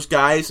one of those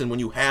guys, and when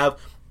you have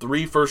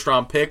 3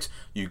 first-round picks,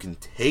 you can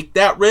take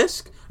that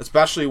risk,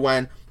 especially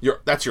when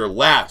that's your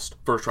last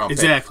first-round pick.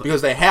 Exactly.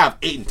 Because they have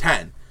 8 and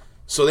 10.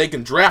 So they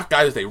can draft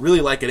guys they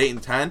really like at 8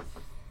 and 10, and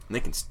they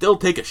can still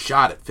take a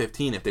shot at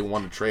 15 if they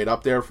want to trade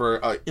up there for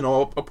a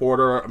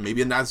Porter or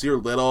maybe a Nasir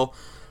Little.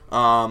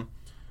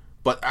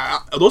 But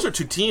those are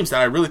 2 teams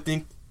that I really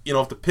think,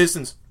 if the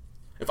Pistons,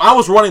 if I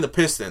was running the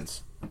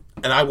Pistons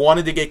and I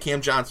wanted to get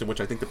Cam Johnson, which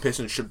I think the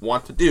Pistons should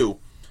want to do,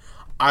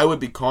 I would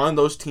be calling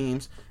those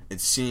teams and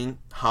seeing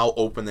how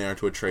open they are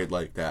to a trade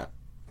like that.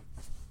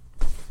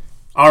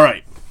 All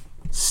right.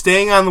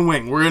 Staying on the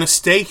wing. We're going to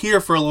stay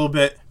here for a little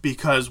bit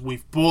because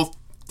we've both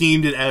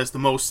deemed it as the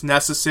most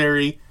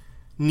necessary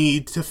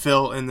need to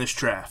fill in this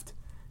draft.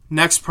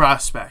 Next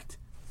prospect,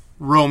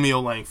 Romeo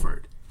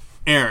Langford.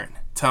 Aaron,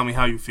 tell me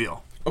how you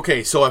feel.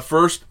 Okay, so at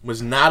first,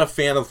 was not a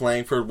fan of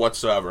Langford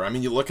whatsoever. I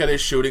mean, you look at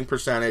his shooting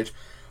percentage,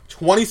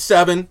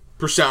 27%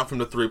 from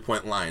the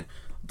three-point line.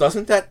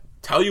 Doesn't that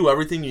tell you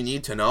everything you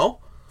need to know?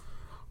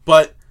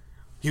 But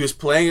he was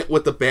playing it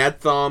with a bad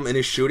thumb in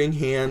his shooting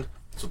hand,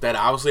 so that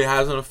obviously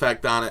has an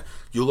effect on it.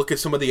 You look at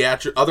some of the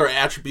other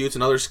attributes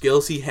and other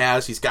skills he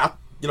has. He's got,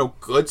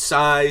 good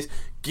size,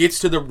 gets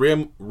to the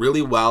rim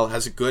really well,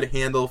 has a good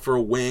handle for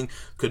a wing,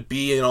 could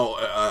be,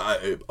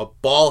 a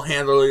ball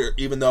handler,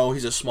 even though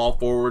he's a small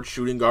forward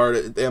shooting guard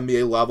at the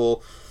NBA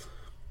level.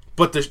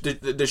 But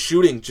the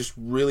shooting just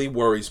really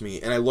worries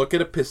me. And I look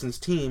at a Pistons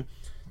team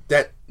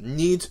that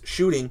needs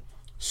shooting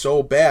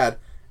so bad,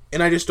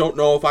 and I just don't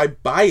know if I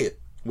buy it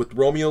with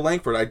Romeo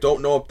Langford. I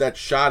don't know if that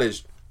shot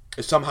is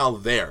somehow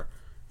there.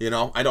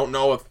 I don't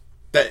know if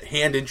that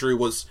hand injury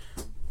was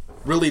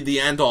really the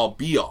end-all,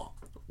 be-all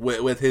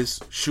with his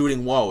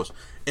shooting woes.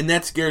 And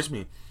that scares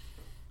me.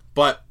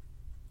 But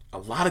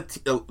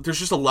there's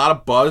just a lot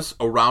of buzz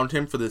around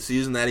him for the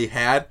season that he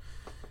had,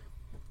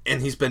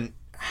 and he's been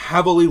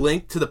heavily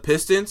linked to the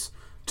Pistons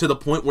to the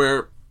point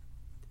where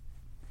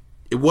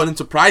it wouldn't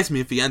surprise me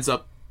if he ends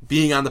up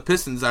being on the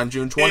Pistons on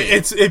June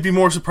 20th. It'd be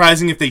more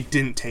surprising if they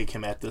didn't take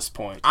him at this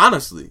point.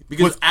 Honestly.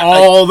 Because with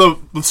all the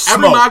smoke.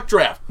 Every mock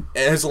draft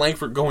has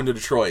Langford going to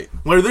Detroit.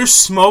 Where there's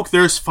smoke,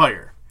 there's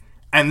fire.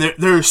 And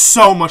there's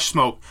so much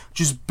smoke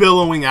just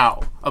billowing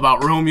out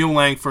about Romeo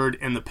Langford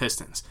and the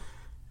Pistons.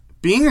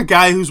 Being a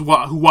guy who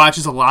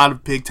watches a lot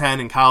of Big Ten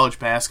and college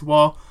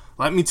basketball,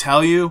 let me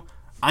tell you,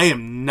 I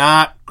am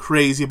not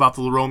crazy about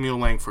the Romeo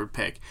Langford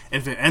pick.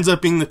 If it ends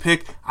up being the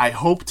pick, I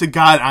hope to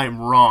God I'm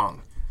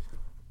wrong.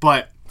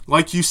 But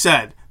like you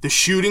said, the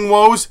shooting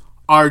woes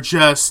are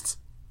just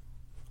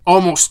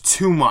almost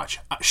too much.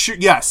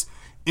 Yes,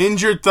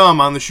 injured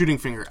thumb on the shooting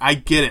finger. I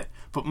get it.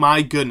 But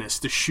my goodness,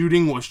 the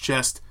shooting was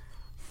just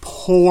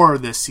poor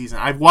this season.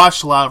 I've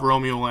watched a lot of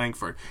Romeo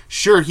Langford.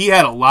 Sure, he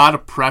had a lot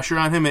of pressure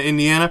on him at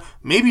Indiana.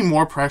 Maybe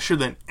more pressure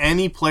than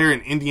any player in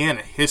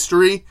Indiana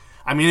history.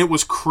 I mean, it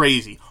was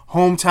crazy.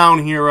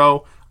 Hometown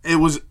hero. It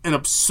was an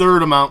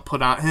absurd amount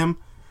put on him.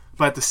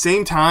 But at the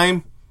same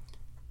time,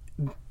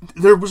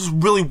 there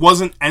really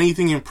wasn't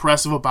anything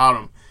impressive about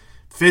him.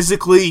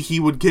 Physically, he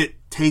would get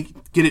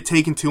it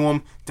taken to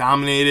him,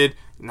 dominated.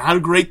 Not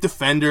a great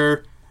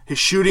defender. His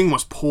shooting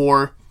was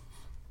poor.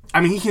 I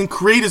mean, he can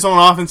create his own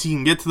offense. He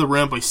can get to the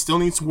rim, but he still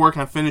needs to work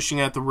on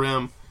finishing at the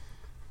rim.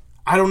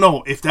 I don't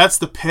know. If that's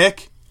the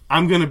pick,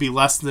 I'm going to be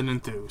less than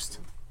enthused.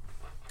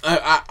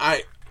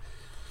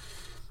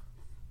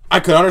 I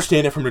could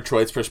understand it from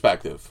Detroit's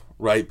perspective,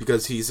 right?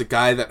 Because he's a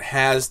guy that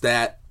has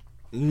that,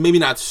 maybe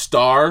not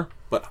star,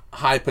 but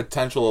high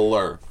potential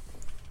allure.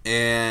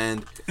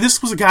 And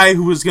this was a guy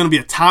who was going to be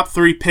a top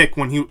 3 pick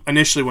when he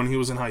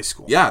was in high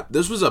school. Yeah,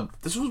 this was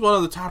one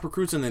of the top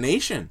recruits in the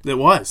nation. It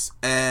was.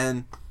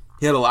 And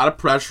he had a lot of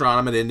pressure on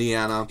him at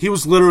Indiana. He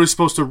was literally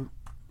supposed to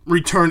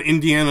return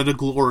Indiana to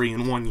glory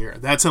in 1 year.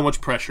 That's how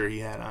much pressure he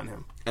had on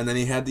him. And then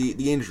he had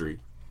the injury.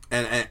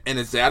 And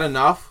is that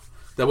enough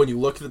that when you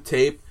look at the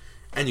tape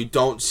and you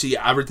don't see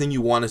everything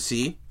you want to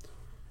see,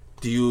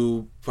 do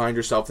you find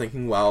yourself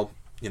thinking, well,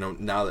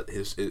 now that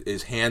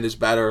his hand is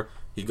better,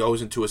 he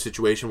goes into a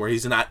situation where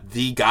he's not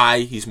the guy,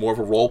 he's more of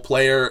a role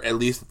player, at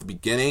least at the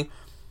beginning.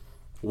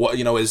 What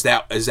is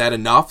that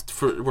enough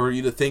for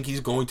you to think he's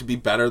going to be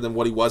better than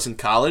what he was in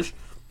college?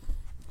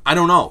 I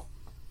don't know.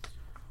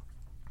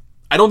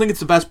 I don't think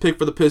it's the best pick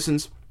for the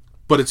Pistons,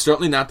 but it's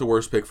certainly not the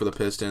worst pick for the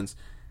Pistons.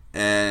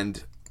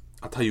 And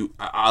I'll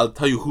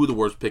tell you who the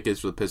worst pick is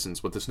for the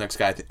Pistons with this next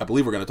guy. I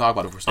believe we're going to talk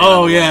about it. If we're staying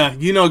on the yeah,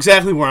 wing. you know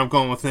exactly where I'm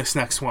going with this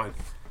next one.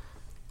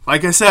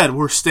 Like I said,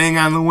 we're staying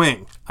on the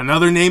wing.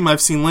 Another name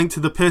I've seen linked to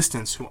the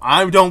Pistons, who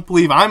I don't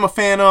believe I'm a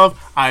fan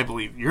of, I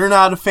believe you're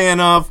not a fan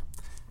of,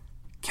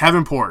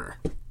 Kevin Porter.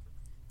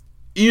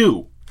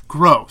 Ew.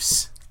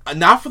 Gross.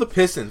 Not for the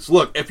Pistons.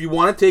 Look, if you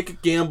want to take a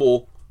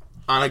gamble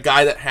on a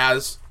guy that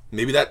has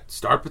maybe that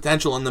star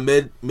potential in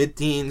the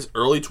mid-teens,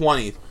 early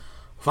 20s,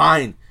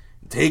 fine.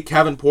 Take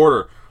Kevin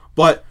Porter.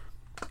 But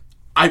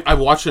I've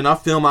watched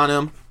enough film on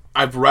him.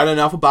 I've read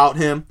enough about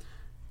him.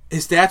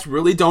 His stats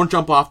really don't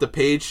jump off the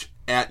page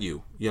at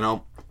you.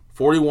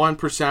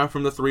 41%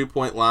 from the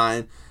three-point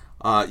line.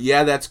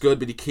 Yeah, that's good,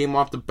 but he came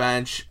off the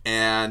bench,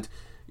 and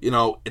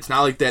it's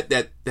not like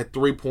that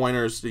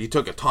three-pointers, he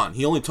took a ton.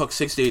 He only took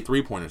 6 to 8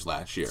 three-pointers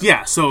last year.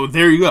 Yeah, so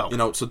there you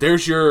go. So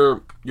there's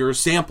your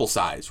sample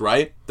size,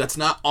 right? That's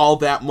not all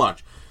that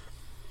much.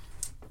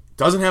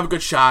 Doesn't have a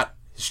good shot.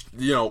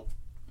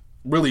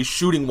 Really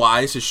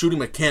shooting-wise, his shooting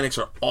mechanics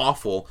are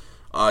awful.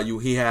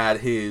 He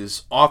had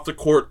his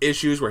off-the-court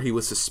issues where he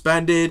was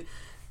suspended.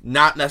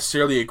 Not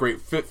necessarily a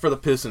great fit for the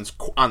Pistons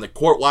on the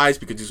court-wise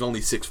because he's only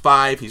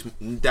 6'5". He's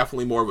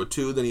definitely more of a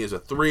 2 than he is a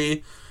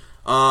 3.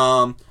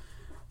 And,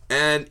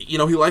 he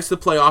likes to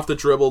play off the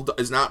dribble.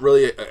 Is not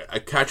really a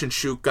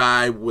catch-and-shoot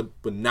guy. Would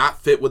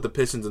not fit with the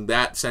Pistons in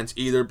that sense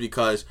either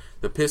because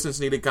the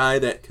Pistons need a guy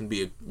that can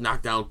be a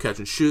knockdown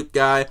catch-and-shoot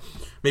guy.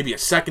 Maybe a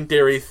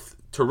secondary,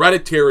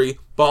 hereditary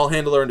ball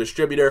handler and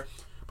distributor.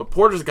 But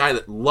Porter's a guy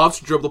that loves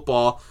to dribble the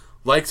ball,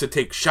 likes to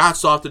take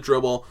shots off the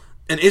dribble,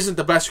 and isn't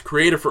the best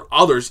creator for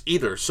others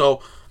either.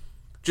 So,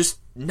 just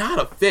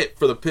not a fit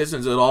for the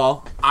Pistons at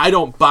all. I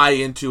don't buy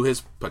into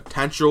his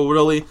potential,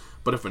 really.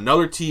 But if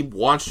another team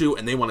wants to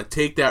and they want to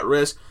take that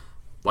risk,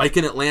 like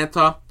in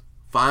Atlanta,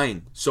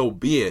 fine, so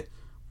be it.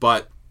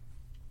 But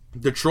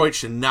Detroit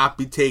should not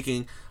be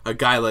taking a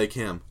guy like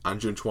him on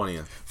June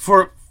 20th.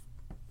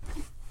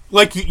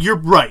 You're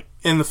right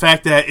in the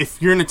fact that if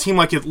you're in a team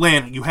like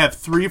Atlanta, you have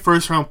 3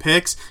 first-round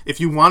picks. If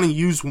you want to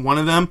use one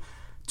of them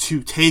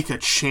to take a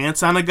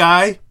chance on a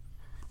guy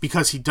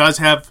because he does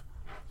have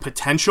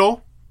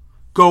potential,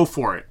 go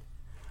for it.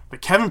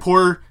 But Kevin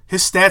Porter,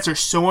 his stats are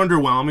so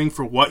underwhelming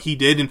for what he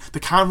did in the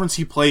conference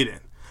he played in.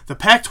 The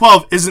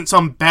Pac-12 isn't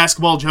some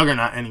basketball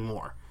juggernaut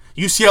anymore.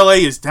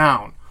 UCLA is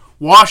down.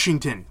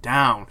 Washington,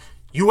 down.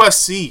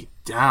 USC,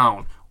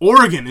 down.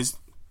 Oregon is,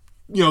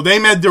 they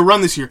made their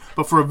run this year,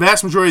 but for a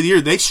vast majority of the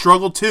year, they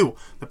struggled too.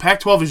 The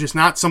Pac-12 is just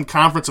not some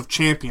conference of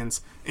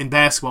champions in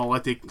basketball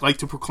like they like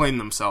to proclaim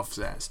themselves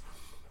as.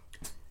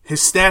 His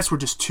stats were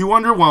just too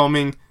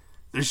underwhelming.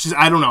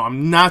 I don't know.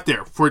 I'm not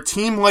there. For a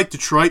team like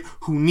Detroit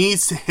who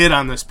needs to hit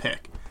on this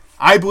pick,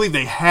 I believe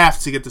they have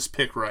to get this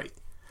pick right.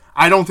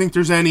 I don't think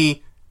there's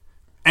any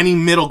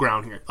middle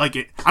ground here.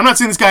 I'm not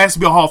saying this guy has to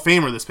be a Hall of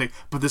Famer, this pick,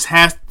 but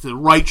the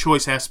right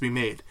choice has to be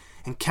made.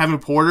 And Kevin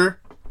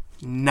Porter,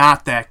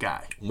 not that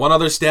guy. One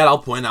other stat I'll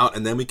point out,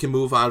 and then we can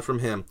move on from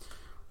him.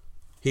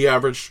 He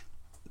averaged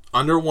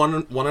under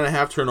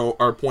 1.5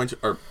 turnover points.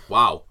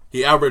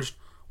 He averaged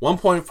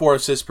 1.4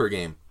 assists per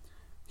game.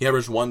 He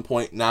averaged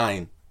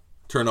 1.9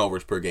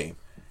 turnovers per game.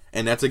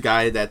 And that's a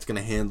guy that's going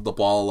to handle the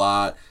ball a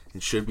lot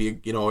and should be,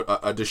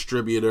 a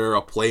distributor,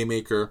 a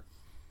playmaker.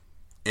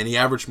 And he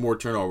averaged more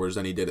turnovers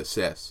than he did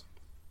assists.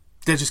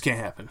 That just can't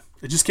happen.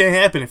 It just can't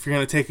happen if you're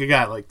going to take a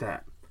guy like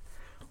that.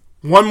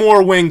 One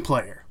more wing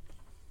player.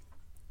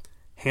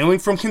 Hailing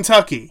from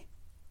Kentucky.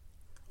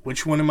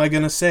 Which one am I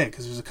going to say?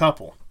 Because there's a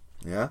couple.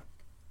 Yeah.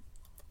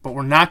 But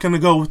we're not going to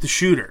go with the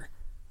shooter.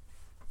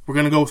 We're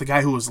going to go with a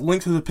guy who was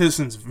linked to the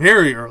Pistons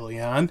very early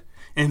on,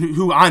 and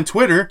who on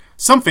Twitter,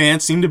 some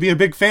fans seem to be a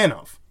big fan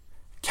of.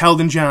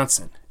 Keldon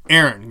Johnson.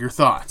 Aaron, your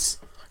thoughts?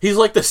 He's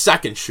like the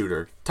second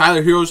shooter.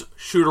 Tyler Hero's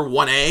shooter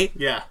 1A.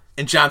 Yeah.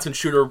 And Johnson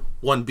shooter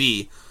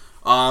 1B.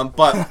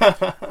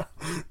 But,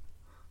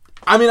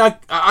 I mean,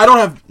 I don't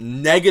have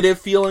negative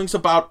feelings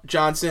about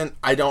Johnson.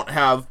 I don't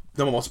have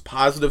the most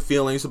positive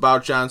feelings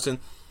about Johnson.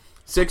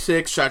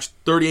 6'6", shot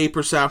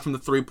 38% from the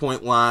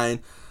three-point line.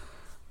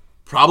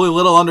 Probably a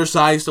little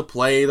undersized to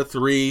play the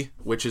 3,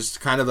 which is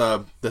kind of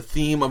the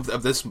theme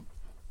of this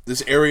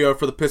area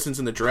for the Pistons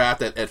in the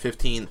draft at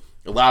 15.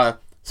 A lot of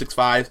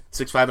 6'5",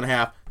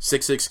 6'5.5",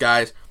 6'6"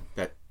 guys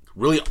that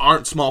really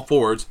aren't small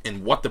forwards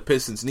in what the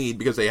Pistons need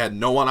because they had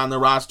no one on their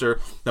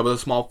roster that was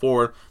a small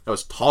forward that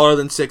was taller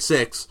than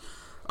 6'6".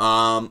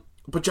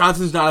 But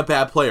Johnson's not a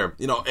bad player.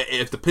 You know,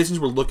 if the Pistons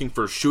were looking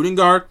for a shooting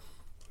guard,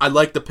 I'd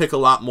like the pick a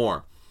lot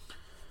more.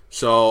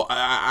 So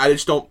I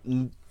just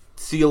don't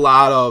see a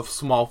lot of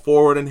small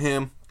forward in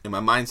him. And my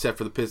mindset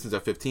for the Pistons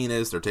at 15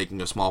 is they're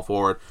taking a small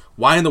forward.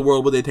 Why in the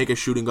world would they take a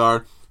shooting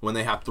guard when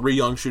they have 3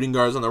 young shooting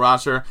guards on the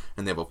roster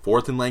and they have a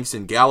 4th in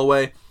Langston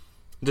Galloway?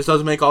 It just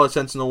doesn't make all the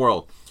sense in the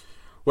world.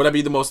 Would I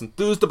be the most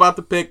enthused about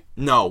the pick?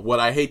 No. Would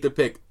I hate the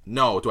pick?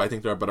 No. Do I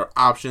think there are better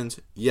options?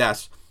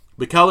 Yes.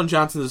 But Keldon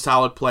Johnson's a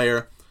solid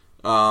player.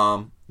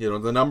 The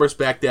numbers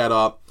back that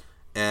up,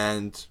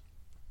 and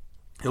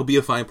he'll be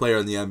a fine player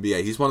in the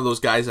NBA. He's one of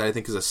those guys that I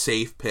think is a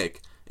safe pick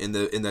in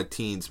the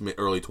teens,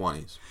 early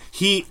 20s.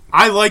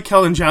 I like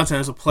Keldon Johnson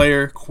as a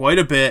player quite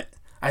a bit.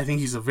 I think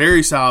he's a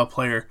very solid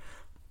player.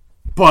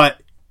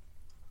 But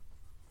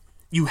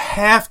you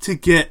have to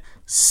get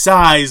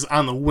size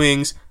on the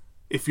wings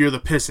if you're the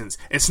Pistons.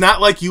 It's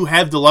not like you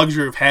have the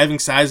luxury of having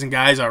size and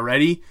guys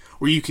already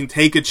where you can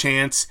take a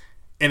chance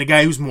in a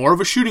guy who's more of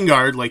a shooting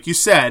guard, like you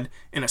said,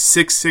 in a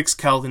 6'6"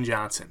 Keldon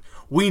Johnson.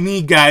 We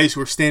need guys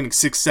who are standing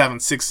 6'7",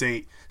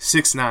 6'8",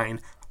 6'9",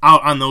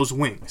 out on those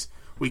wings.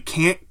 We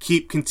can't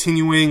keep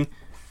continuing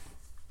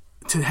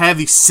to have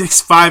these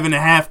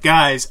 6'5.5"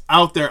 guys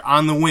out there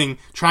on the wing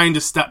trying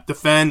to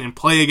defend and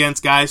play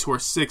against guys who are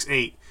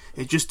 6'8".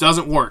 It just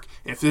doesn't work.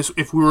 If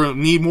we were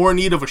in more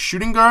need of a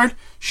shooting guard,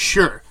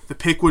 sure, the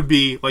pick would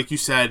be, like you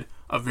said,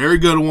 a very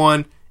good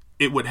one.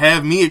 It would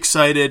have me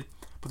excited,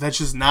 but that's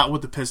just not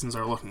what the Pistons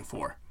are looking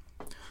for.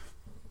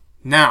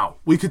 Now,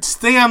 we could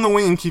stay on the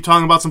wing and keep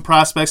talking about some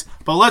prospects,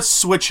 but let's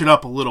switch it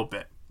up a little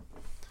bit.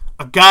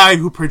 A guy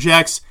who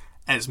projects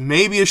as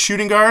maybe a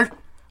shooting guard,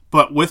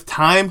 but with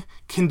time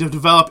can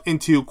develop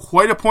into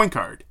quite a point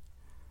guard.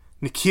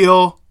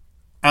 Nickeil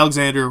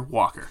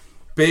Alexander-Walker.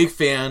 Big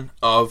fan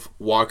of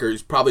Walker.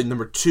 He's probably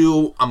number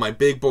 2 on my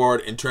big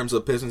board in terms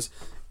of the Pistons.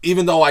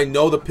 Even though I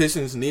know the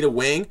Pistons need a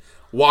wing,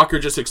 Walker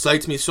just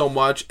excites me so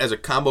much as a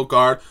combo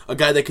guard, a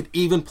guy that could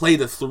even play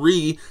the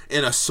 3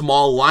 in a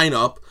small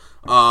lineup.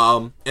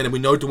 And we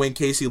know Dwayne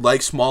Casey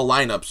likes small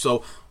lineups.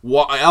 So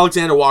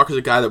Alexander Walker is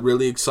a guy that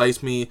really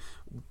excites me.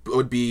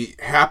 Would be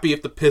happy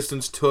if the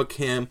Pistons took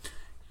him.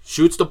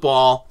 Shoots the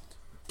ball,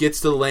 gets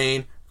to the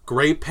lane,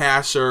 great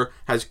passer,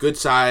 has good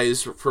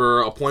size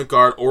for a point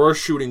guard or a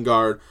shooting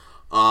guard.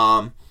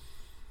 I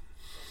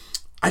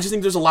just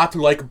think there's a lot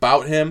to like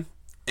about him,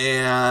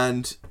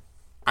 and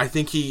I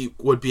think he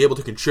would be able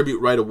to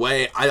contribute right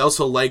away. I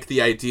also like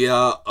the idea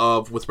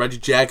of, with Reggie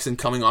Jackson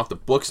coming off the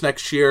books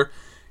next year,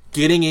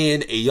 getting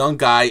in a young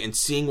guy and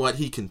seeing what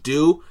he can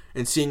do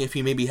and seeing if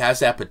he maybe has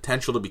that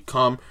potential to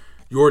become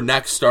your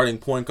next starting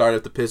point guard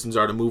if the Pistons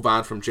are to move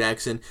on from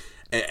Jackson.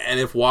 And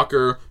if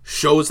Walker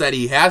shows that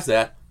he has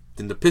that,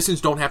 then the Pistons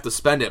don't have to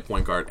spend at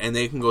point guard, and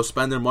they can go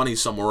spend their money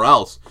somewhere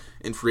else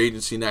in free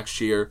agency next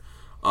year.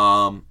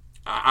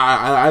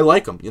 I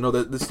like him. You know,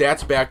 the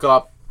stats back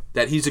up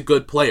that he's a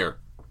good player,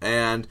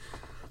 and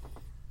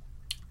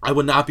I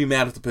would not be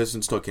mad if the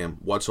Pistons took him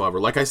whatsoever.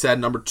 Like I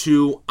said, number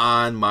 2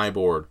 on my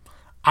board.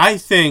 I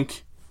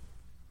think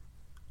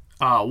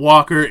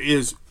Walker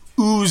is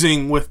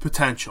oozing with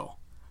potential.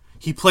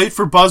 He played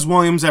for Buzz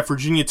Williams at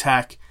Virginia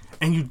Tech,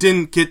 and you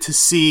didn't get to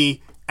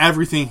see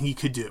everything he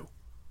could do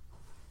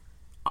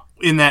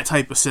in that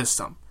type of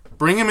system.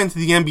 Bring him into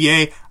the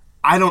NBA.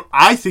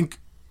 I think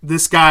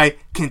this guy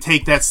can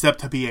take that step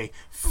to be a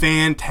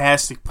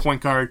fantastic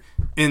point guard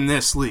in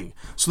this league.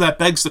 So that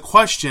begs the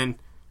question,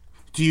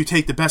 do you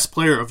take the best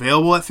player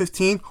available at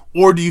 15,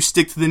 or do you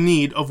stick to the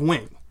need of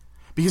wing?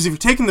 Because if you're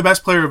taking the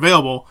best player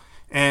available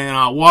and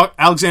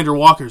Alexander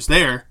Walker's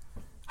there,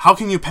 how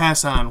can you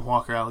pass on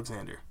Walker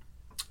Alexander?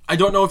 I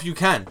don't know if you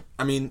can.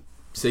 I mean,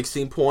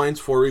 16 points,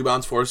 4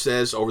 rebounds, 4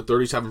 assists, over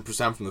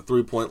 37% from the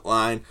three-point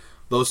line.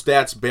 Those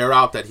stats bear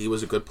out that he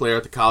was a good player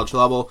at the college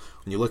level.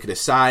 When you look at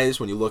his size,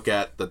 when you look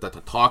at the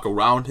talk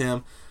around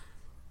him,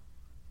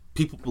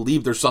 people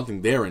believe there's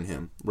something there in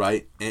him,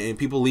 right? And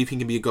people believe he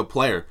can be a good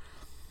player.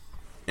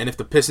 And if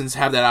the Pistons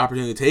have that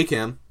opportunity to take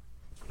him,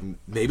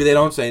 maybe they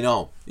don't say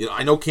no. You know,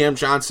 I know Cam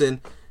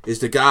Johnson is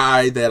the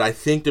guy that I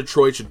think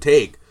Detroit should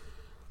take.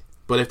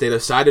 But if they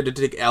decided to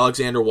take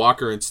Alexander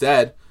Walker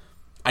instead,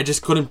 I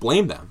just couldn't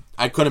blame them.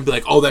 I couldn't be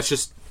like, oh, that's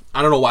just,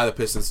 I don't know why the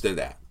Pistons did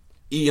that.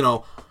 You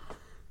know,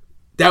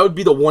 that would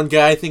be the one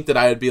guy I think that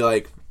I would be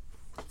like,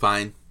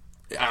 fine.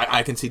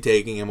 I can see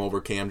taking him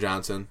over Cam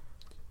Johnson.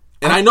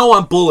 And I know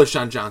I'm bullish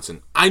on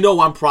Johnson. I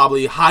know I'm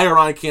probably higher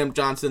on Cam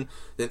Johnson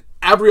than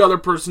every other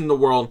person in the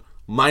world,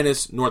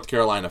 minus North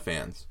Carolina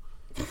fans.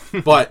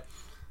 But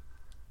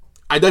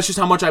that's just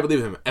how much I believe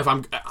in him. If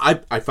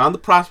I found the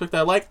prospect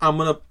I like, I'm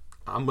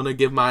gonna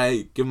give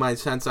my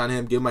sense on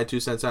him, give my 2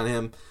 cents on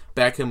him,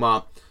 back him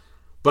up.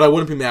 But I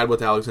wouldn't be mad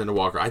with Alexander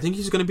Walker. I think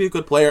he's going to be a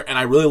good player, and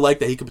I really like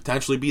that he could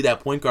potentially be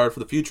that point guard for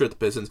the future at the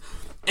Pistons.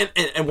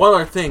 And one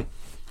other thing,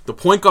 the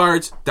point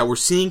guards that we're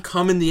seeing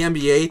come in the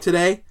NBA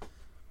today,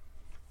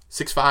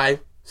 6'5",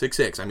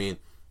 6'6". I mean,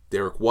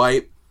 Derek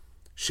White,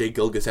 Shai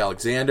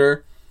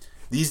Gilgeous-Alexander,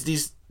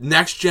 these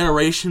next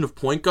generation of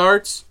point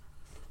guards,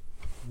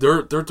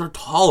 they're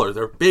taller,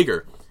 they're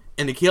bigger.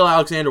 And Nickeil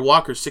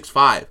Alexander-Walker's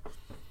 6'5".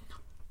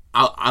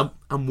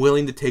 I'm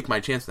willing to take my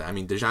chance with that. I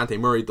mean, DeJounte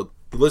Murray, the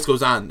list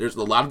goes on. There's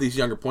a lot of these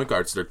younger point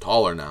guards that are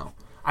taller now.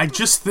 I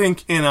just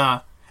think in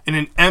an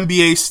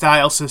NBA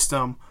style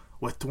system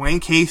with Dwayne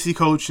Casey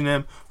coaching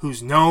him,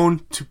 who's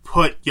known to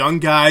put young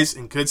guys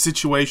in good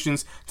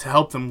situations to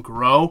help them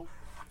grow,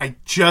 I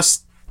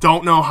just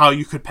don't know how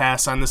you could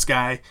pass on this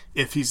guy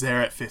if he's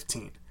there at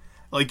 15.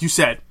 Like you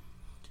said,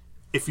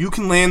 if you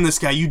can land this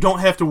guy, you don't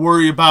have to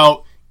worry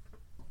about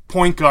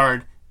point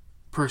guard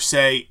per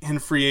se in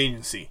free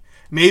agency.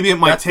 Maybe it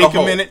might take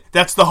a minute.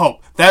 That's the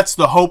hope. That's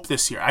the hope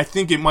this year. I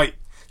think it might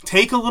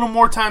take a little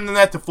more time than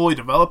that to fully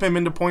develop him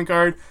into point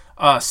guard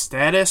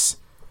status.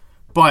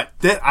 But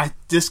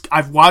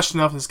I've watched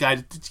enough of this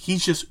guy. He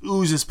just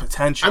oozes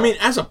potential. I mean,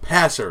 as a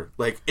passer,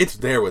 like, it's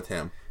there with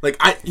him. Like,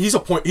 he's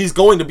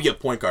going to be a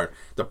point guard.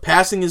 The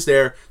passing is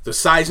there, the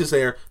size is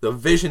there, the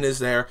vision is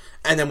there,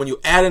 and then when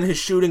you add in his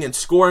shooting and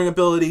scoring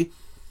ability,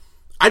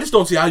 I just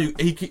don't see how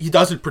he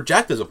doesn't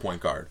project as a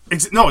point guard.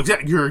 No,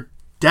 exactly. You're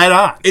dead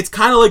on. It's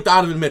kind of like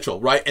Donovan Mitchell,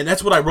 right? And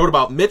that's what I wrote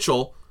about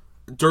Mitchell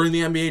during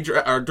the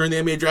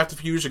NBA draft a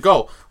few years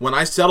ago. When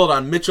I settled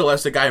on Mitchell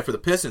as the guy for the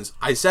Pistons,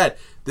 I said,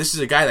 this is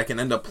a guy that can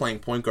end up playing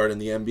point guard in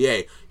the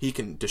NBA. He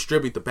can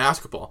distribute the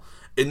basketball.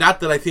 And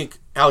not that I think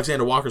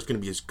Alexander Walker is going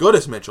to be as good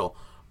as Mitchell,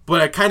 but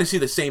I kind of see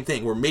the same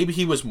thing, where maybe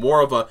he was more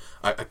of a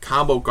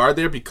combo guard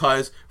there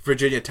because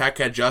Virginia Tech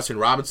had Justin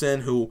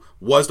Robinson, who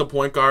was the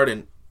point guard,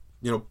 and,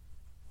 you know,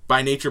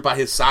 by nature, by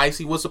his size,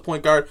 he was the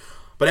point guard.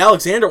 But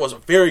Alexander was a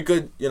very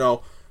good,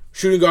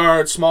 shooting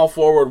guard, small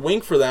forward,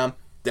 wing for them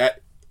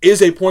that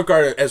is a point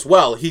guard as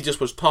well. He just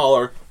was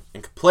taller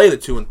and could play the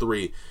 2 and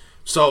 3.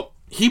 So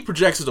he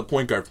projects as a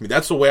point guard for me.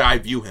 That's the way I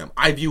view him.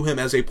 I view him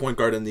as a point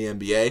guard in the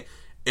NBA.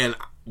 And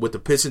with the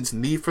Pistons'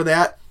 need for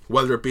that,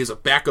 whether it be as a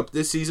backup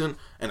this season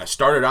and a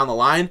starter down the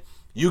line,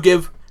 you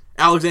give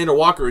Alexander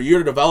Walker a year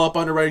to develop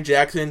under Reggie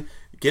Jackson,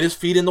 get his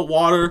feet in the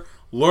water,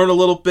 learn a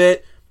little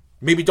bit.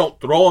 Maybe don't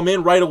throw him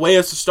in right away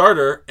as a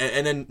starter,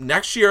 and then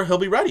next year he'll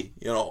be ready.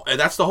 And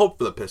that's the hope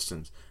for the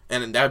Pistons,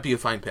 and that would be a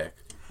fine pick.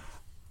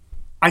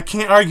 I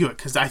can't argue it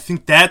because I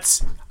think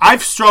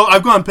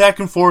I've gone back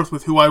and forth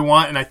with who I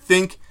want, and I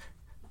think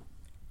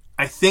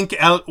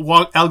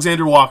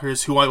Alexander Walker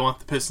is who I want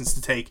the Pistons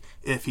to take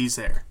if he's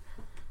there.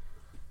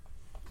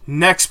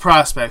 Next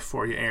prospect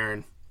for you,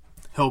 Aaron.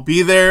 He'll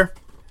be there.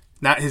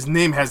 His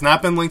name has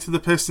not been linked to the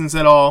Pistons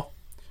at all,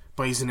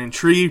 but he's an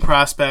intriguing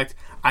prospect.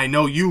 I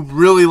know you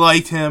really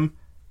liked him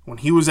when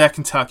he was at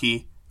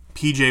Kentucky,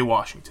 P.J.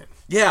 Washington.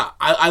 Yeah,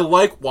 I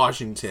like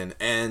Washington,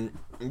 and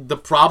the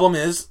problem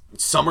is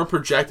some are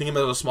projecting him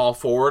as a small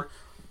forward.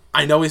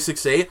 I know he's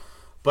 6'8",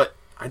 but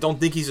I don't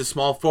think he's a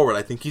small forward.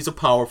 I think he's a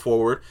power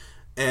forward,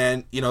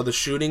 and, the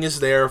shooting is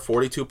there,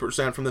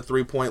 42% from the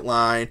three-point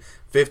line,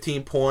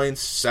 15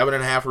 points,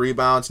 7.5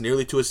 rebounds,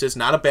 nearly 2 assists.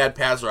 Not a bad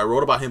passer. I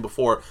wrote about him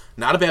before.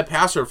 Not a bad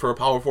passer for a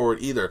power forward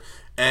either.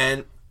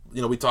 And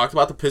we talked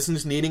about the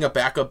Pistons needing a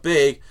backup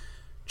big.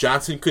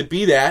 Johnson could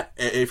be that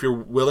if you're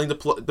willing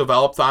to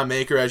develop Thon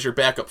Maker as your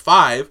backup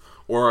 5,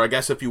 or I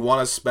guess if you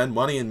want to spend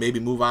money and maybe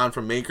move on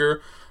from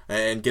Maker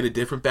and get a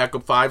different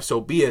backup 5, so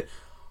be it.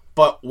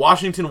 But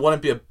Washington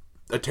wouldn't be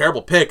a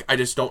terrible pick. I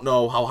just don't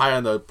know how high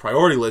on the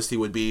priority list he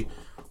would be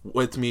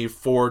with me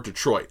for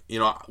Detroit.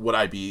 Would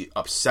I be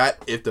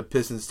upset if the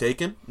Pistons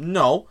take him?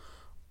 No,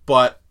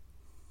 but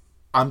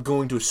I'm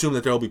going to assume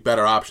that there will be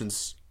better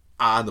options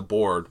on the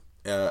board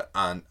with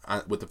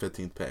the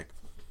 15th pick.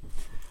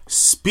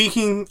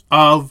 Speaking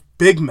of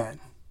big men,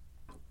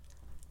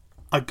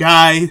 a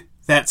guy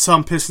that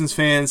some Pistons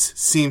fans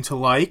seem to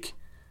like,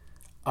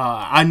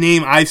 a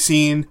name I've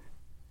seen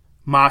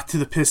mocked to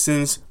the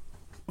Pistons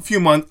a few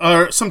months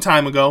or some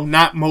time ago,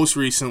 not most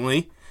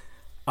recently,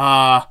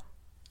 Bol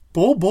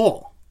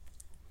Bol.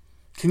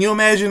 Can you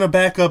imagine a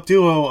backup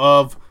duo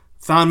of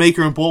Thon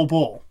Maker and Bol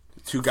Bol?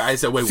 Two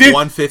guys that weigh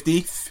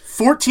 150?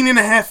 14 and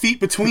a half feet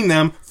between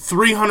them,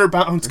 300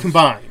 pounds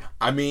combined.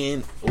 I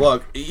mean,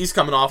 look, he's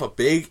coming off a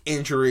big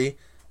injury,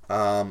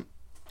 and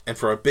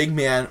for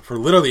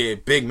literally a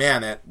big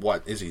man at,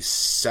 what, is he,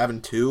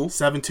 7'2"?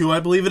 7'2", I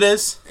believe it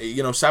is.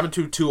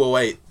 7'2",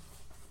 208.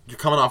 You're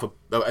coming off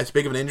as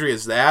big of an injury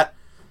as that.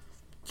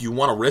 Do you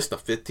want to risk the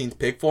 15th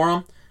pick for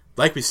him?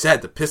 Like we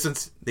said, the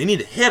Pistons, they need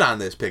to hit on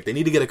this pick. They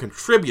need to get a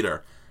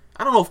contributor.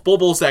 I don't know if Bol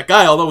Bol's that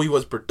guy, although he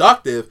was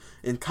productive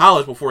in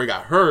college before he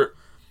got hurt.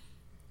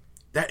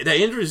 That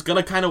injury is going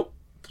to kind of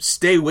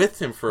stay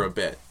with him for a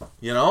bit,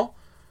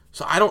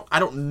 So I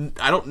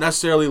don't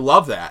necessarily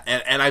love that,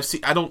 and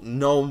I don't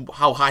know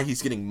how high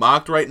he's getting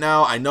mocked right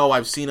now. I know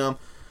I've seen him,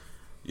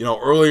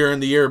 earlier in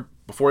the year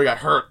before he got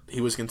hurt,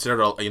 he was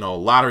considered a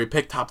lottery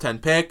pick, top 10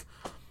 pick.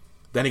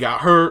 Then he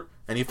got hurt,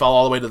 and he fell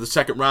all the way to the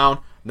second round.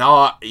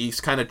 Now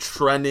he's kind of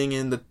trending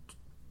in the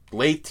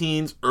late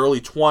teens, early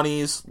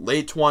 20s,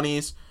 late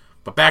 20s.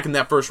 But back in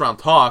that first round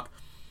talk,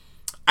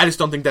 I just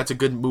don't think that's a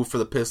good move for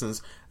the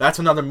Pistons. That's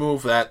another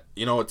move that,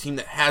 a team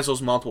that has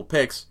those multiple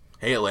picks,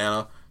 hey,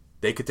 Atlanta,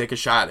 they could take a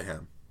shot at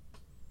him.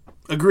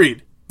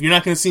 Agreed. You're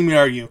not going to see me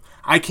argue.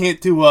 I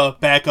can't do a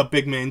backup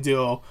big man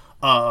duo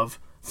of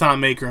Thon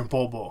Maker and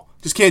Bol Bol.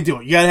 Just can't do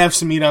it. You got to have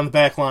some meat on the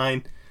back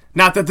line.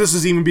 Not that this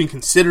is even being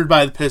considered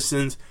by the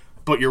Pistons,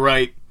 but you're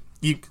right.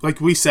 Like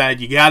we said,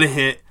 you got to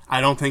hit.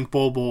 I don't think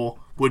Bol Bol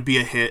would be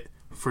a hit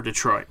for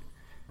Detroit.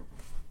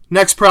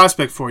 Next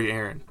prospect for you,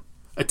 Aaron.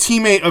 A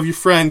teammate of your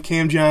friend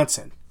Cam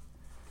Johnson.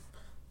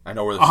 I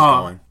know where this is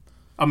going.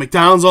 A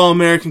McDonald's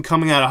All-American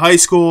coming out of high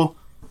school.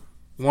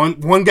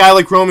 One guy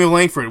like Romeo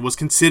Langford was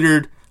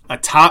considered a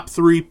top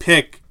 3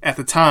 pick at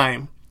the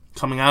time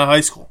coming out of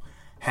high school.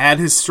 Had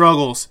his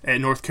struggles at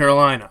North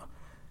Carolina.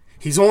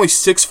 He's only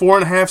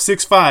 6'4.5",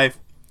 6'5",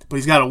 but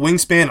he's got a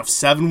wingspan of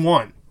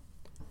 7'1".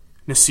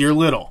 Nasir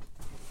Little.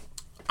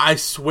 I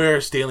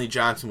swear Stanley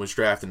Johnson was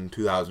drafted in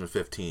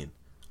 2015.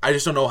 I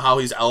just don't know how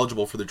he's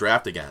eligible for the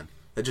draft again.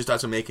 That just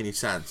doesn't make any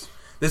sense.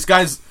 This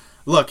guy's...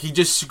 Look, he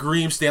just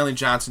screams Stanley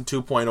Johnson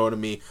 2.0 to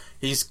me.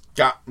 He's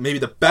got maybe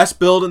the best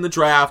build in the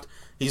draft.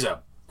 He's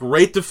a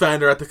great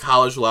defender at the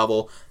college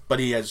level, but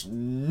he has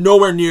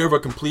nowhere near of a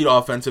complete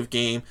offensive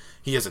game.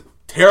 He has a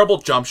terrible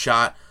jump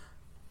shot,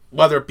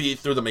 whether it be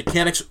through the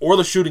mechanics or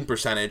the shooting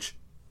percentage.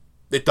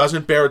 It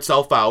doesn't bear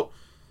itself out.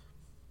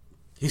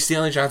 He's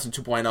Stanley Johnson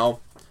 2.0.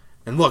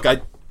 And look,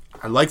 I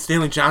liked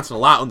Stanley Johnson a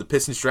lot when the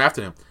Pistons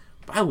drafted him,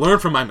 but I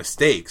learned from my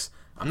mistakes.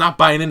 I'm not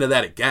buying into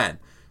that again.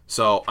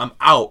 So I'm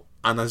out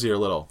on Nasir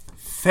Little.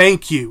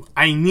 Thank you.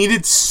 I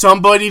needed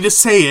somebody to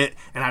say it,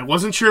 and I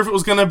wasn't sure if it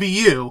was going to be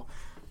you,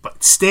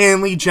 but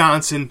Stanley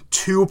Johnson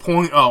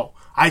 2.0.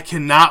 I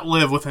cannot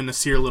live with a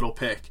Nasir Little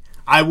pick.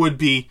 I would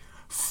be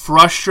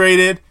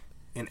frustrated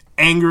and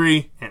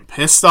angry and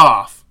pissed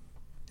off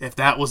if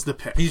that was the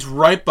pick. He's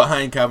right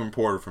behind Kevin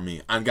Porter for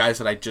me on guys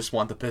that I just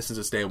want the Pistons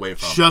to stay away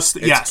from.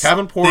 Yes.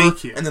 Kevin Porter,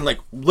 Thank you. And then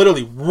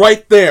literally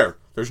right there,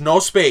 there's no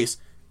space,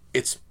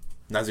 it's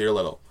Nasir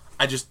Little.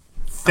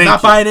 I'm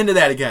not buying into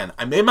that again.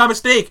 I made my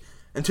mistake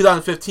in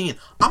 2015.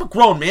 I'm a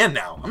grown man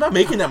now. I'm not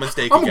making that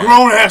mistake again. I'm a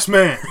grown-ass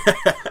man.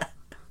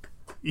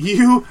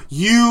 You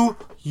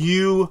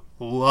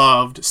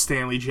loved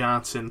Stanley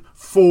Johnson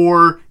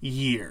for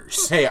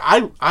years. Hey,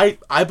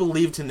 I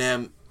believed in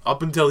him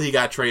up until he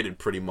got traded,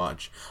 pretty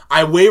much.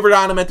 I wavered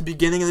on him at the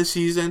beginning of the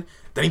season.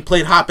 Then he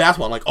played hot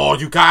basketball. I'm like, oh,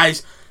 you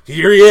guys,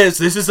 here he is.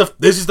 This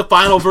is the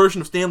final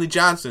version of Stanley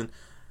Johnson.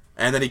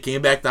 And then he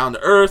came back down to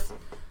earth,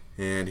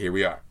 and here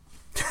we are.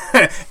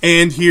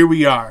 And here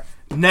we are.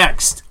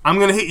 Next, I'm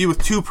going to hit you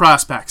with 2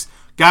 prospects.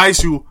 Guys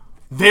who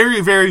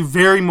very, very,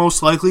 very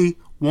most likely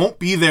won't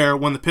be there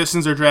when the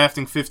Pistons are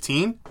drafting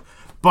 15.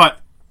 But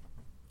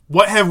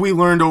what have we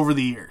learned over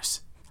the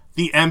years?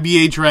 The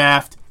NBA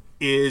draft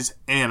is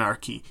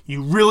anarchy.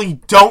 You really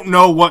don't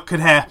know what could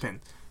happen.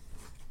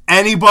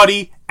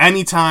 Anybody,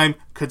 anytime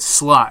could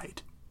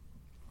slide.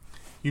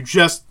 You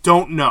just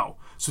don't know.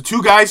 So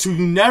 2 guys who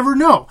you never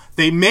know.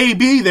 They may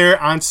be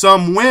there on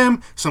some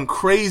whim, some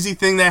crazy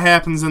thing that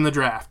happens in the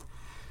draft.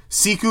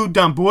 Sekou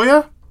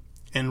Doumbouya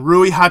and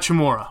Rui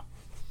Hachimura.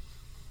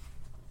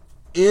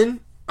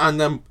 On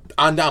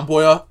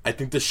Doumbouya, I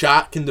think the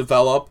shot can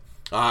develop.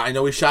 I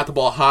know he shot the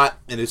ball hot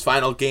in his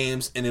final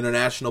games in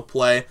international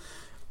play.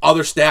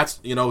 Other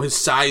stats, his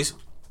size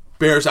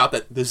bears out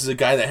that this is a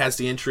guy that has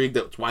the intrigue.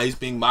 That's why he's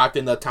being mocked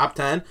in the top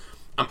 10.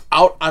 I'm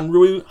out on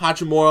Rui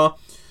Hachimura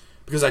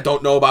because I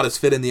don't know about his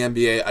fit in the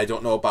NBA. I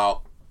don't know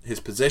about his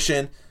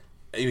position.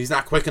 He's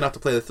not quick enough to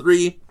play the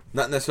 3,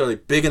 not necessarily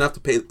big enough to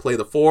play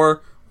the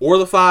 4 or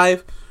the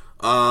 5.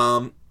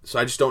 So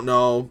I just don't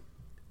know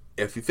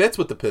if he fits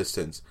with the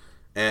Pistons.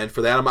 And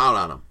for that, I'm out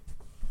on him.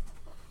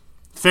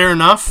 Fair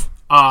enough.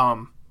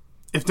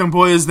 If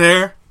Doumbouya is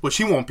there, which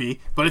he won't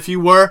be, but if he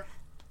were,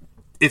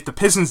 if the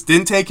Pistons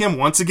didn't take him,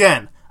 once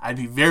again, I'd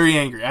be very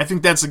angry. I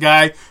think that's a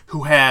guy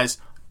who has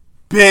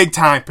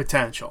big-time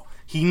potential.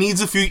 He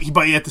needs a few,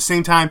 but at the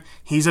same time,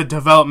 he's a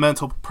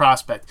developmental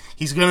prospect.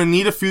 He's going to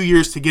need a few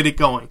years to get it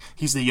going.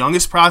 He's the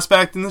youngest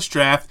prospect in this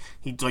draft.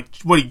 He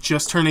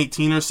just turned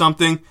 18 or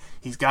something.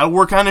 He's got to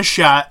work on his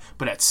shot,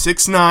 but at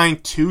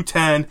 6'9",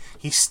 210,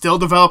 he's still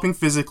developing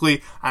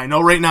physically. I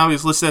know right now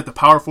he's listed at the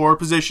power forward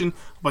position,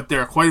 but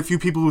there are quite a few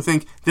people who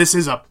think this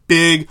is a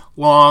big,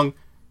 long,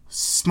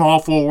 small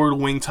forward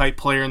wing type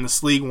player in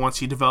this league once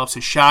he develops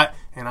his shot,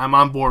 and I'm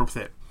on board with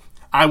it.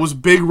 I was a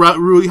big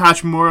Rui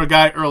Hachimura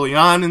guy early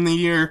on in the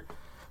year.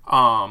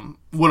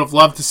 Would have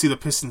loved to see the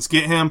Pistons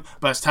get him,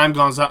 but as time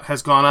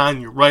has gone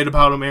on, you're right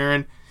about him,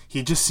 Aaron.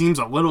 He just seems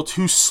a little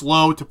too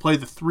slow to play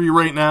the 3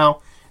 right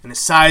now, and his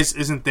size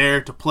isn't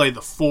there to play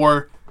the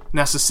 4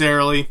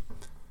 necessarily.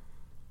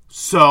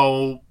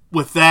 So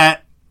with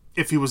that,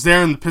 if he was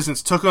there and the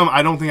Pistons took him,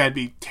 I don't think I'd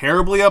be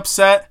terribly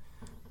upset.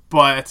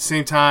 But at the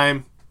same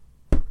time,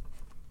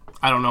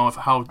 I don't know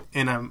how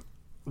in a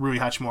Rui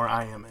Hachimura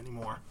I am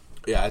anymore.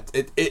 Yeah,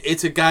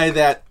 it's a guy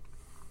that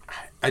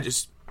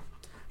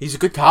He's a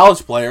good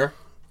college player.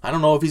 I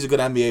don't know if he's a good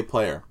NBA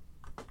player.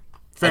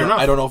 Fair enough.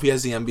 I don't know if he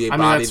has the NBA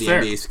body, that's the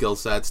fair. NBA skill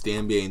sets, the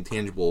NBA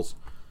intangibles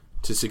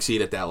to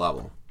succeed at that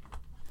level.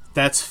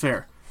 That's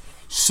fair.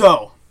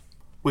 So,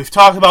 we've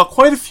talked about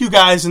quite a few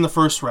guys in the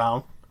first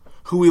round,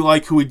 who we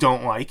like, who we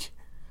don't like.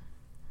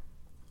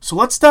 So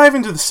let's dive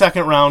into the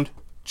second round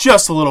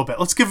just a little bit.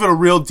 Let's give it a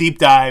real deep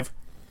dive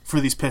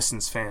for these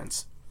Pistons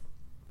fans.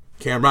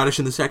 Cam Reddish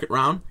in the second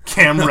round?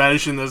 Cam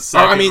Reddish in the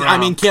second round. I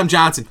mean Cam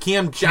Johnson.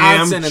 Cam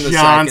Johnson in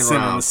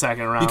the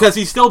second round. Because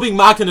he's still being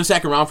mocked in the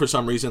second round for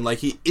some reason. Like,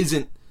 he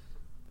isn't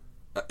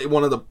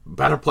one of the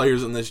better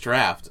players in this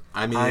draft.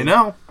 I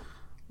know.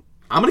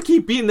 I'm going to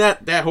keep beating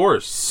that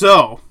horse.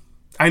 So,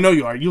 I know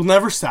you are. You'll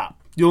never stop.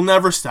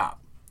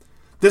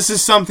 This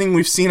is something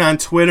we've seen on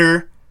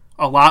Twitter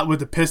a lot with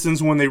the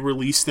Pistons when they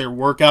release their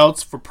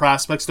workouts for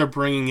prospects they're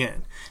bringing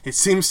in. It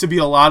seems to be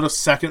a lot of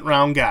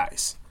second-round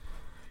guys.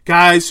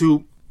 Guys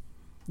who,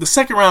 the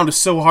second round is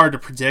so hard to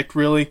predict,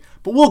 really,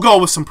 but we'll go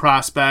with some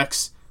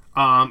prospects.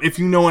 If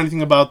you know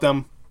anything about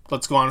them,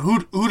 let's go on.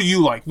 Who do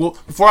you like? Well,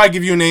 before I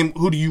give you a name,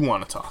 who do you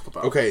want to talk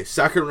about? Okay,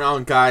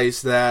 second-round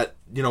guys that,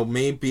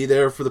 may be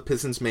there for the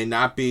Pistons, may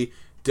not be.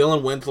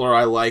 Dylan Windler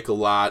I like a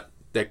lot.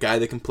 That guy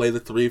that can play the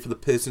three for the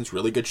Pistons,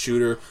 really good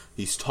shooter.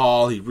 He's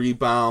tall, he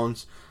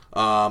rebounds.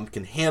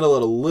 Can handle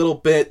it a little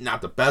bit.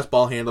 Not the best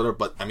ball handler,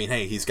 but,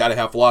 hey, he's got to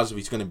have flaws if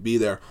he's going to be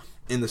there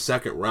in the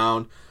second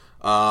round.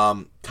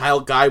 Kyle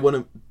Guy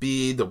wouldn't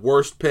be the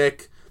worst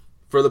pick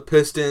for the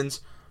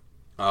Pistons.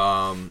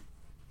 I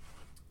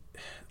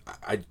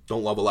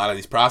don't love a lot of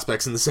these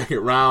prospects in the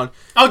second round.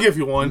 I'll give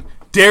you one.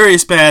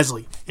 Darius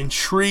Bazley.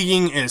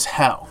 Intriguing as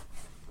hell.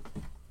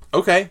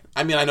 Okay.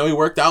 I know he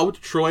worked out with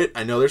Detroit.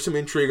 I know there's some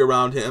intrigue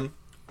around him.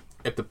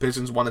 If the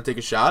Pistons want to take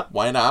a shot,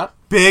 why not?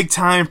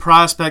 Big-time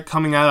prospect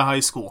coming out of high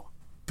school.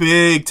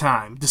 Big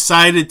time.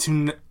 Decided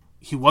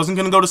he wasn't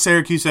going to go to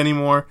Syracuse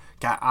anymore.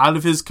 Got out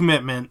of his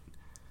commitment.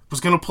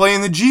 Was going to play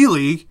in the G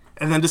League.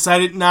 And then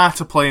decided not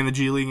to play in the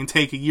G League and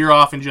take a year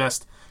off and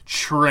just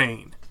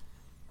train.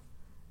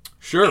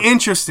 Sure.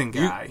 Interesting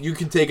guy. You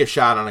can take a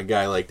shot on a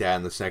guy like that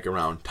in the second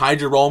round. Ty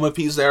Jerome, if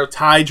he's there.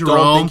 Ty Jerome.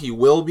 Don't think he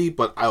will be,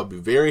 but I would be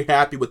very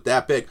happy with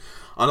that pick.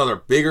 Another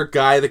bigger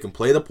guy that can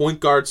play the point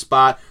guard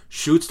spot,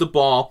 shoots the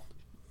ball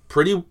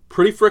pretty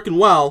freaking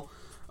well.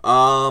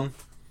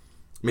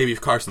 Maybe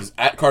if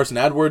Carson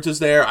Edwards is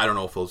there, I don't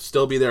know if he'll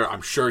still be there.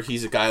 I'm sure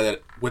he's a guy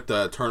that, with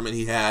the tournament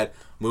he had,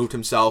 moved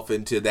himself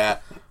into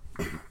that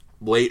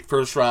late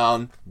first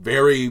round,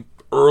 very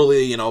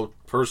early,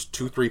 first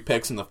 2-3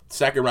 picks in the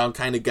second round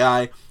kind of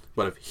guy.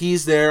 But if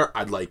he's there,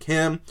 I'd like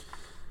him.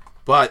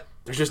 But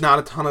there's just not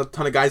a ton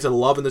of guys that I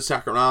love in the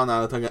second round,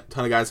 not a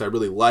ton of guys that I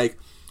really like.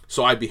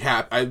 So I'd be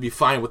happy. I'd be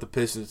fine with the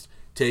Pistons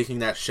taking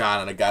that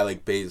shot on a guy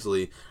like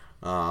Bazley,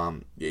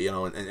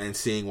 and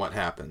seeing what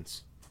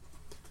happens.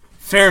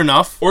 Fair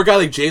enough. Or a guy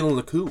like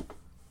Jalen LeCoux,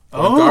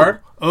 point guard.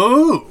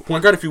 Oh,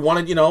 point guard. If you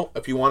want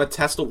to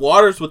test the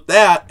waters with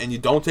that, and you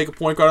don't take a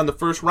point guard in the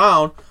first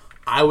round,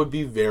 I would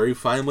be very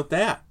fine with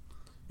that.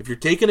 If you're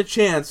taking a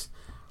chance,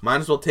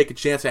 might as well take a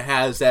chance that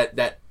has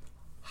that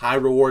high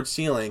reward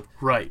ceiling.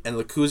 Right. And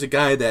LeCoux's a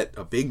guy that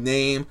a big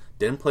name,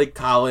 didn't play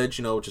college,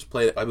 just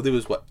played, I believe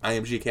it was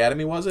IMG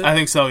Academy, was it? I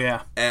think so,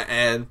 yeah.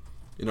 And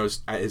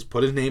has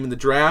put his name in the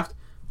draft.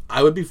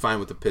 I would be fine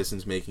with the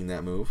Pistons making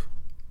that move.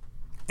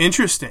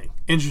 Interesting.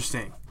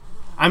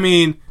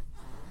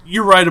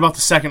 You're right about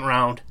the second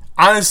round.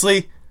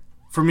 Honestly,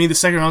 for me, the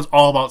second round's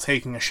all about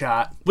taking a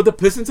shot. But the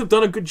Pistons have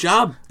done a good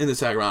job in the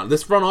second round.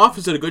 This front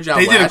office did a good job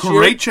last year. They did a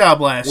great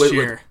job last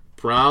year. With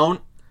Brown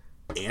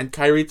and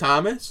Kyrie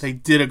Thomas. They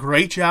did a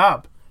great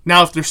job.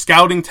 Now, if their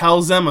scouting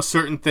tells them a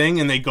certain thing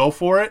and they go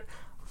for it,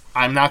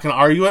 I'm not going to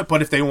argue it.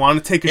 But if they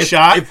want to take a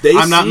shot,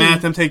 I'm not mad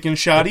at them taking a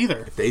shot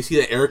either. If they see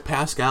that Eric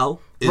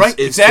Pascal is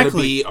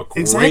exactly. going to be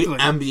a great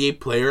NBA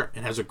player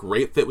and has a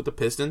great fit with the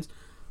Pistons,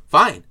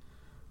 fine.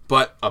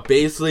 But a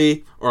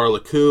Bazley or a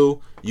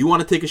LeCoux, you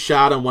want to take a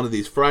shot on one of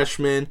these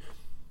freshmen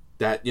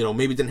that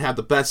maybe didn't have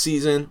the best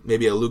season,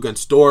 maybe a Lugan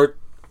Stort,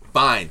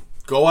 fine.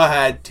 Go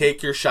ahead,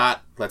 take your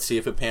shot. Let's see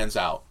if it pans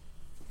out.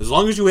 As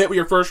long as you hit with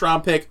your first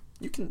round pick,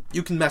 you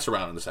can mess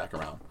around in the second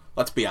round.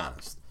 Let's be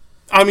honest.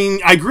 I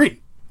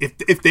agree.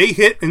 If they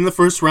hit in the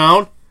first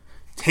round,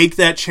 take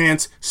that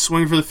chance,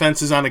 swing for the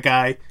fences on a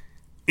guy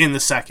in the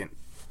second.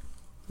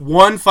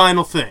 One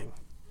final thing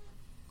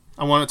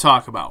I want to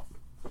talk about.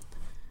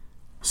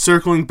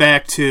 Circling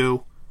back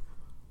to,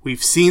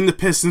 we've seen the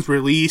Pistons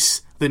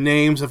release the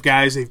names of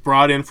guys they've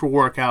brought in for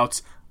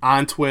workouts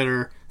on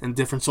Twitter and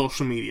different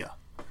social media.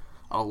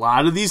 A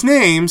lot of these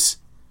names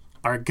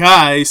are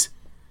guys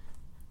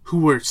who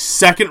were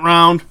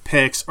second-round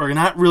picks or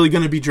not really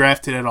going to be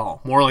drafted at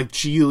all. More like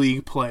G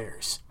League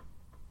players.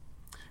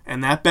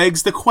 And that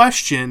begs the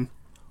question,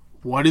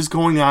 what is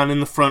going on in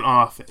the front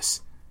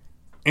office?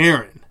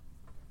 Aaron,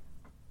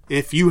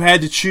 if you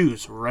had to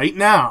choose right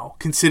now,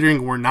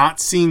 considering we're not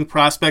seeing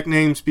prospect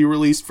names be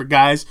released for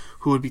guys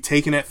who would be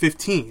taken at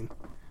 15,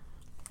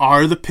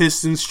 are the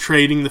Pistons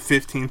trading the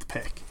 15th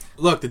pick?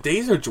 Look, the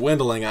days are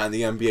dwindling on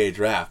the NBA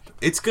draft.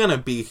 It's going to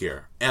be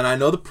here. And I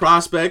know the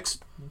prospects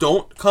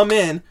don't come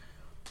in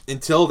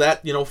until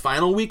that,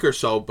 final week or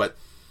so, but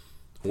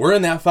we're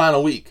in that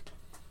final week.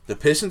 The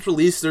Pistons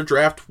released their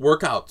draft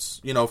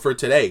workouts, for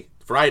today,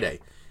 Friday.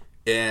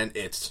 And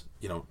it's,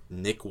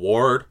 Nick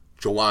Ward,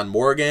 Juwan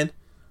Morgan,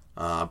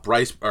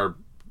 Bryce, or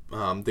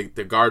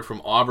the guard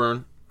from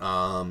Auburn,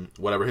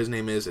 whatever his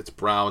name is, it's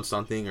Brown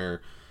something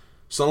or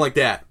something like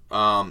that.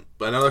 But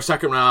another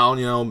second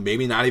round,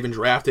 maybe not even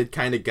drafted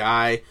kind of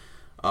guy.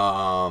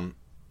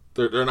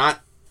 They're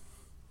not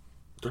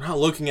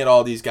looking at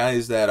all these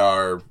guys that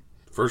are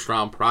first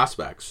round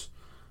prospects.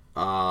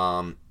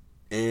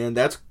 And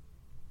that's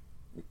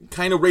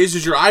kind of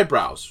raises your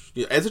eyebrows,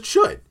 as it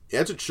should.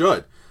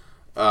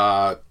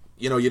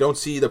 You don't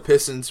see the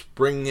Pistons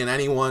bringing in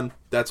anyone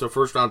that's a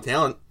first round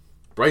talent.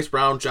 Bryce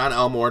Brown, John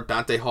Elmore,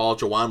 Dante Hall,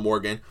 Juwan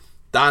Morgan,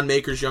 Don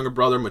Maker's younger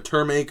brother,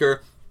 Matur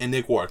Maker, and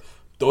Nick Ward.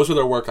 Those are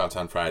their workouts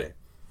on Friday.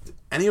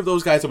 Any of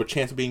those guys have a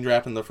chance of being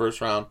drafted in the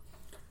first round?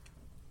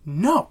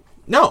 No.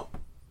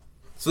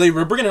 So they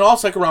were bringing in all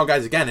second round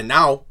guys again, and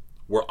now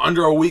we're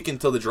under a week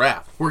until the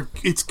draft.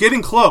 It's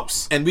getting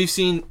close. And we've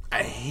seen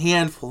a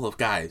handful of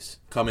guys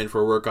come in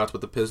for workouts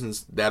with the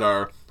Pistons that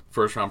are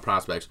first round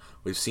prospects.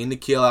 We've seen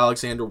Nickeil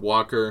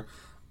Alexander-Walker,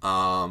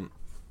 I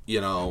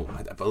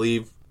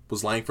believe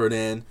was Langford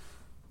in.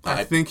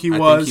 I think he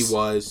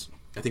was.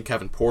 I think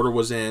Kevin Porter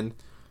was in.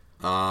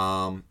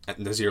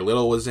 Nazir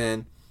Little was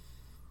in.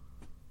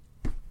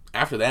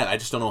 After that, I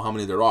just don't know how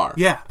many there are.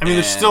 Yeah,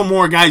 there's still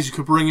more guys you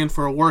could bring in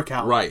for a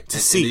workout. Right. To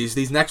see.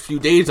 These next few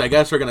days, I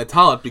guess, are going to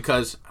tell it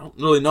because I don't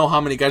really know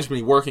how many guys are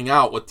going to be working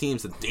out with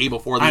teams the day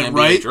before the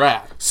NBA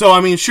draft.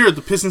 So, sure,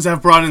 the Pistons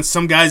have brought in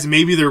some guys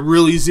maybe they're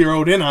really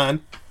zeroed in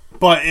on,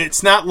 but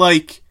it's not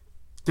like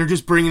they're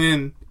just bringing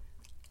in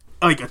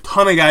a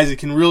ton of guys that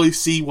can really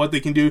see what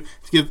they can do.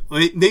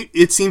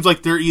 It seems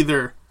like they're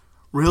either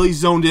really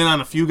zoned in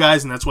on a few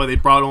guys, and that's why they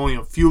brought only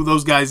a few of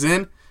those guys in,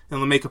 and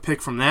they'll make a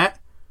pick from that.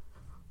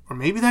 Or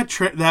maybe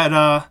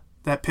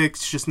that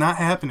pick's just not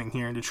happening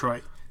here in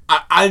Detroit.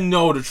 I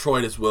know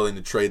Detroit is willing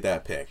to trade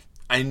that pick.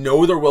 I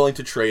know they're willing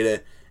to trade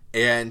it,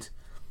 and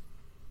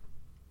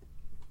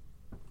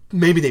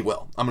maybe they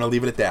will. I'm going to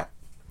leave it at that.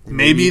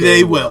 Maybe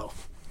they will.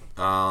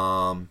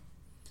 But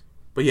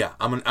yeah,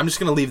 I'm just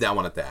going to leave that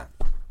one at that.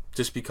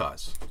 Just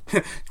because.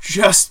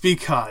 Just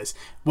because.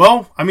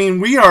 Well,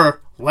 we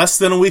are less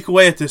than a week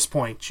away at this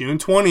point. June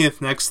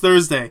 20th, next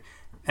Thursday,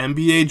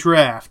 NBA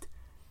draft.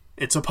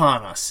 It's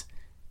upon us.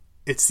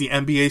 It's the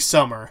NBA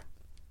summer.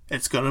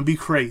 It's going to be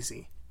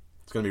crazy.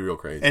 It's going to be real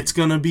crazy. It's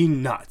going to be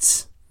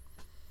nuts.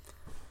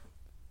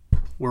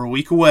 We're a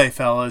week away,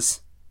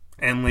 fellas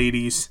and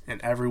ladies and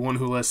everyone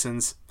who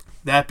listens.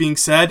 That being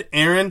said,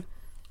 Aaron,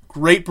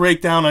 great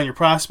breakdown on your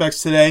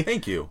prospects today.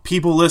 Thank you.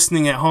 People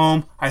listening at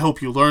home, I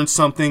hope you learned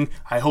something.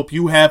 I hope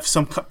you have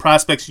some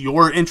prospects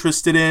you're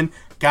interested in.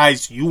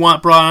 Guys you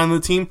want brought on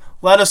the team,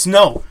 let us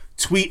know.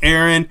 Tweet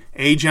Aaron,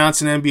 A.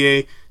 Johnson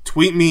NBA.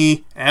 Tweet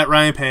me, at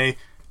Ryan Pay,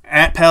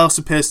 at Palace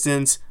of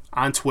Pistons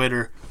on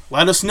Twitter.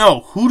 Let us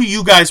know. Who do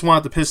you guys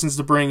want the Pistons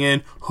to bring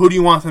in? Who do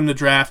you want them to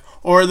draft?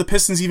 Or are the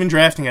Pistons even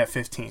drafting at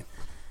 15?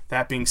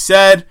 That being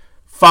said,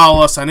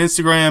 follow us on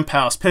Instagram,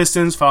 Palace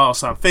Pistons. Follow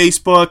us on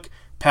Facebook,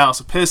 Palace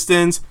of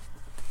Pistons.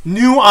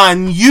 New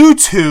on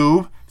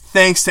YouTube,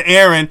 thanks to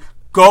Aaron.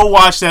 Go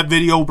watch that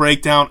video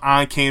breakdown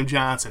on Cam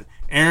Johnson.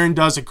 Aaron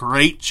does a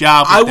great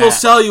job with I will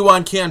sell you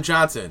on Cam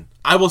Johnson.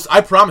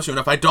 I promise you. And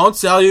if I don't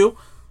sell you,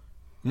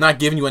 I'm not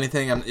giving you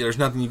anything. There's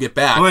nothing you get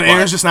back. Well,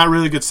 Aaron's just not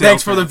really good salesman.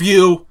 Thanks for the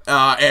view,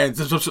 and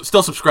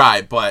still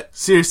subscribe. But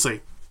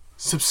seriously,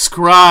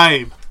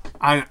 subscribe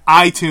on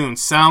iTunes,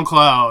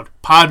 SoundCloud,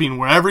 Podbean,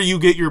 wherever you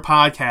get your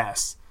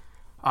podcasts.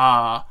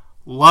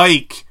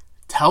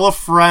 Tell a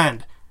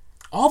friend.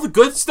 All the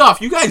good stuff.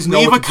 You guys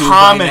know Leave what to a do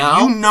comment. by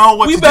now. You know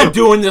what to do. We've been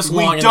doing this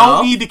long enough. We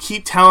don't need to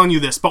keep telling you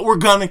this, but we're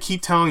going to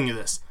keep telling you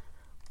this.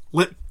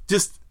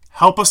 Just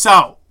help us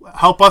out.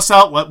 Help us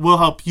out. We'll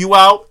help you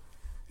out.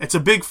 It's a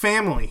big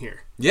family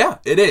here. Yeah,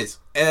 it is.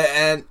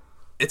 And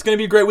it's going to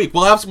be a great week.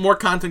 We'll have some more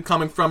content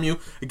coming from you.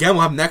 Again,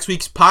 we'll have next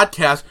week's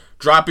podcast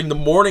dropping the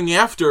morning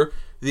after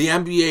the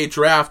NBA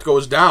draft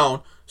goes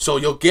down. So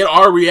you'll get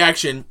our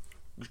reaction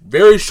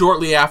very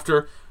shortly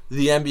after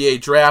the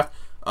NBA draft.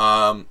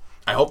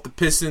 I hope the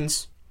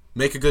Pistons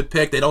make a good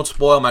pick. They don't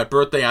spoil my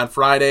birthday on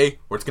Friday,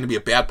 where it's going to be a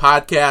bad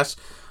podcast.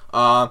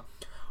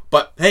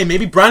 But, hey,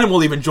 maybe Brennan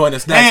will even join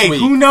us next week.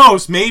 Hey, who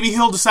knows? Maybe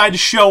he'll decide to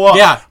show up.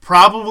 Yeah.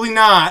 Probably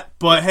not,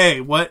 but hey,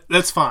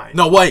 that's fine.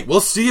 No, wait.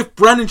 We'll see if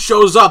Brennan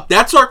shows up.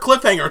 That's our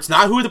cliffhanger. It's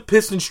not who the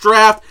Pistons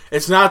draft.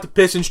 It's not the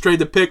Pistons trade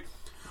the pick.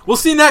 We'll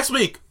see next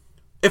week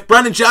if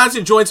Brennan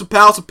Johnson joins the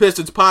Palace of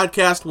Pistons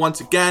podcast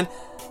once again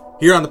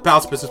here on the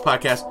Palace of Pistons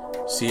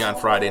podcast. See you on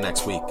Friday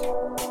next week.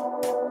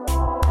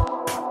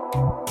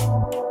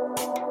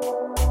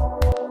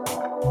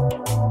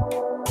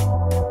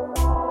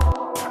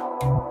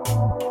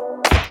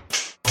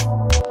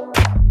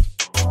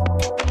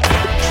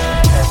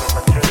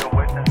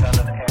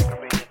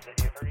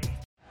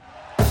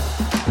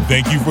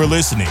 Thank you for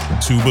listening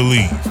to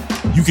Believe.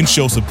 You can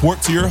show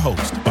support to your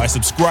host by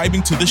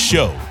subscribing to the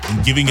show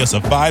and giving us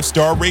a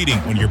 5-star rating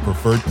on your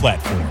preferred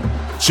platform.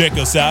 Check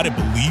us out at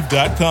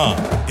Believe.com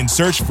and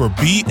search for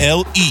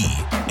BLEAV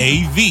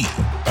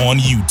on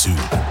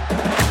YouTube.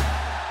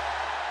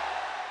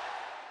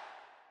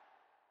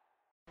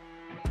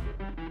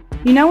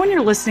 You know when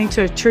you're listening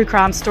to a true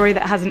crime story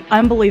that has an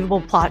unbelievable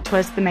plot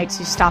twist that makes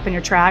you stop in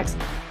your tracks?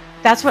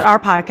 That's what our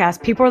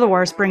podcast, People Are the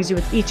Worst, brings you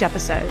with each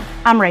episode.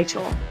 I'm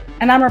Rachel.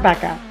 And I'm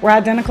Rebecca. We're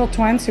identical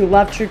twins who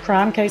love true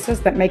crime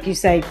cases that make you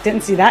say,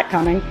 didn't see that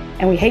coming,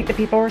 and we hate the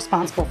people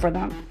responsible for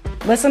them.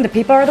 Listen to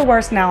People Are the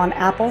Worst now on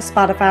Apple,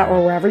 Spotify,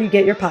 or wherever you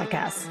get your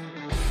podcasts.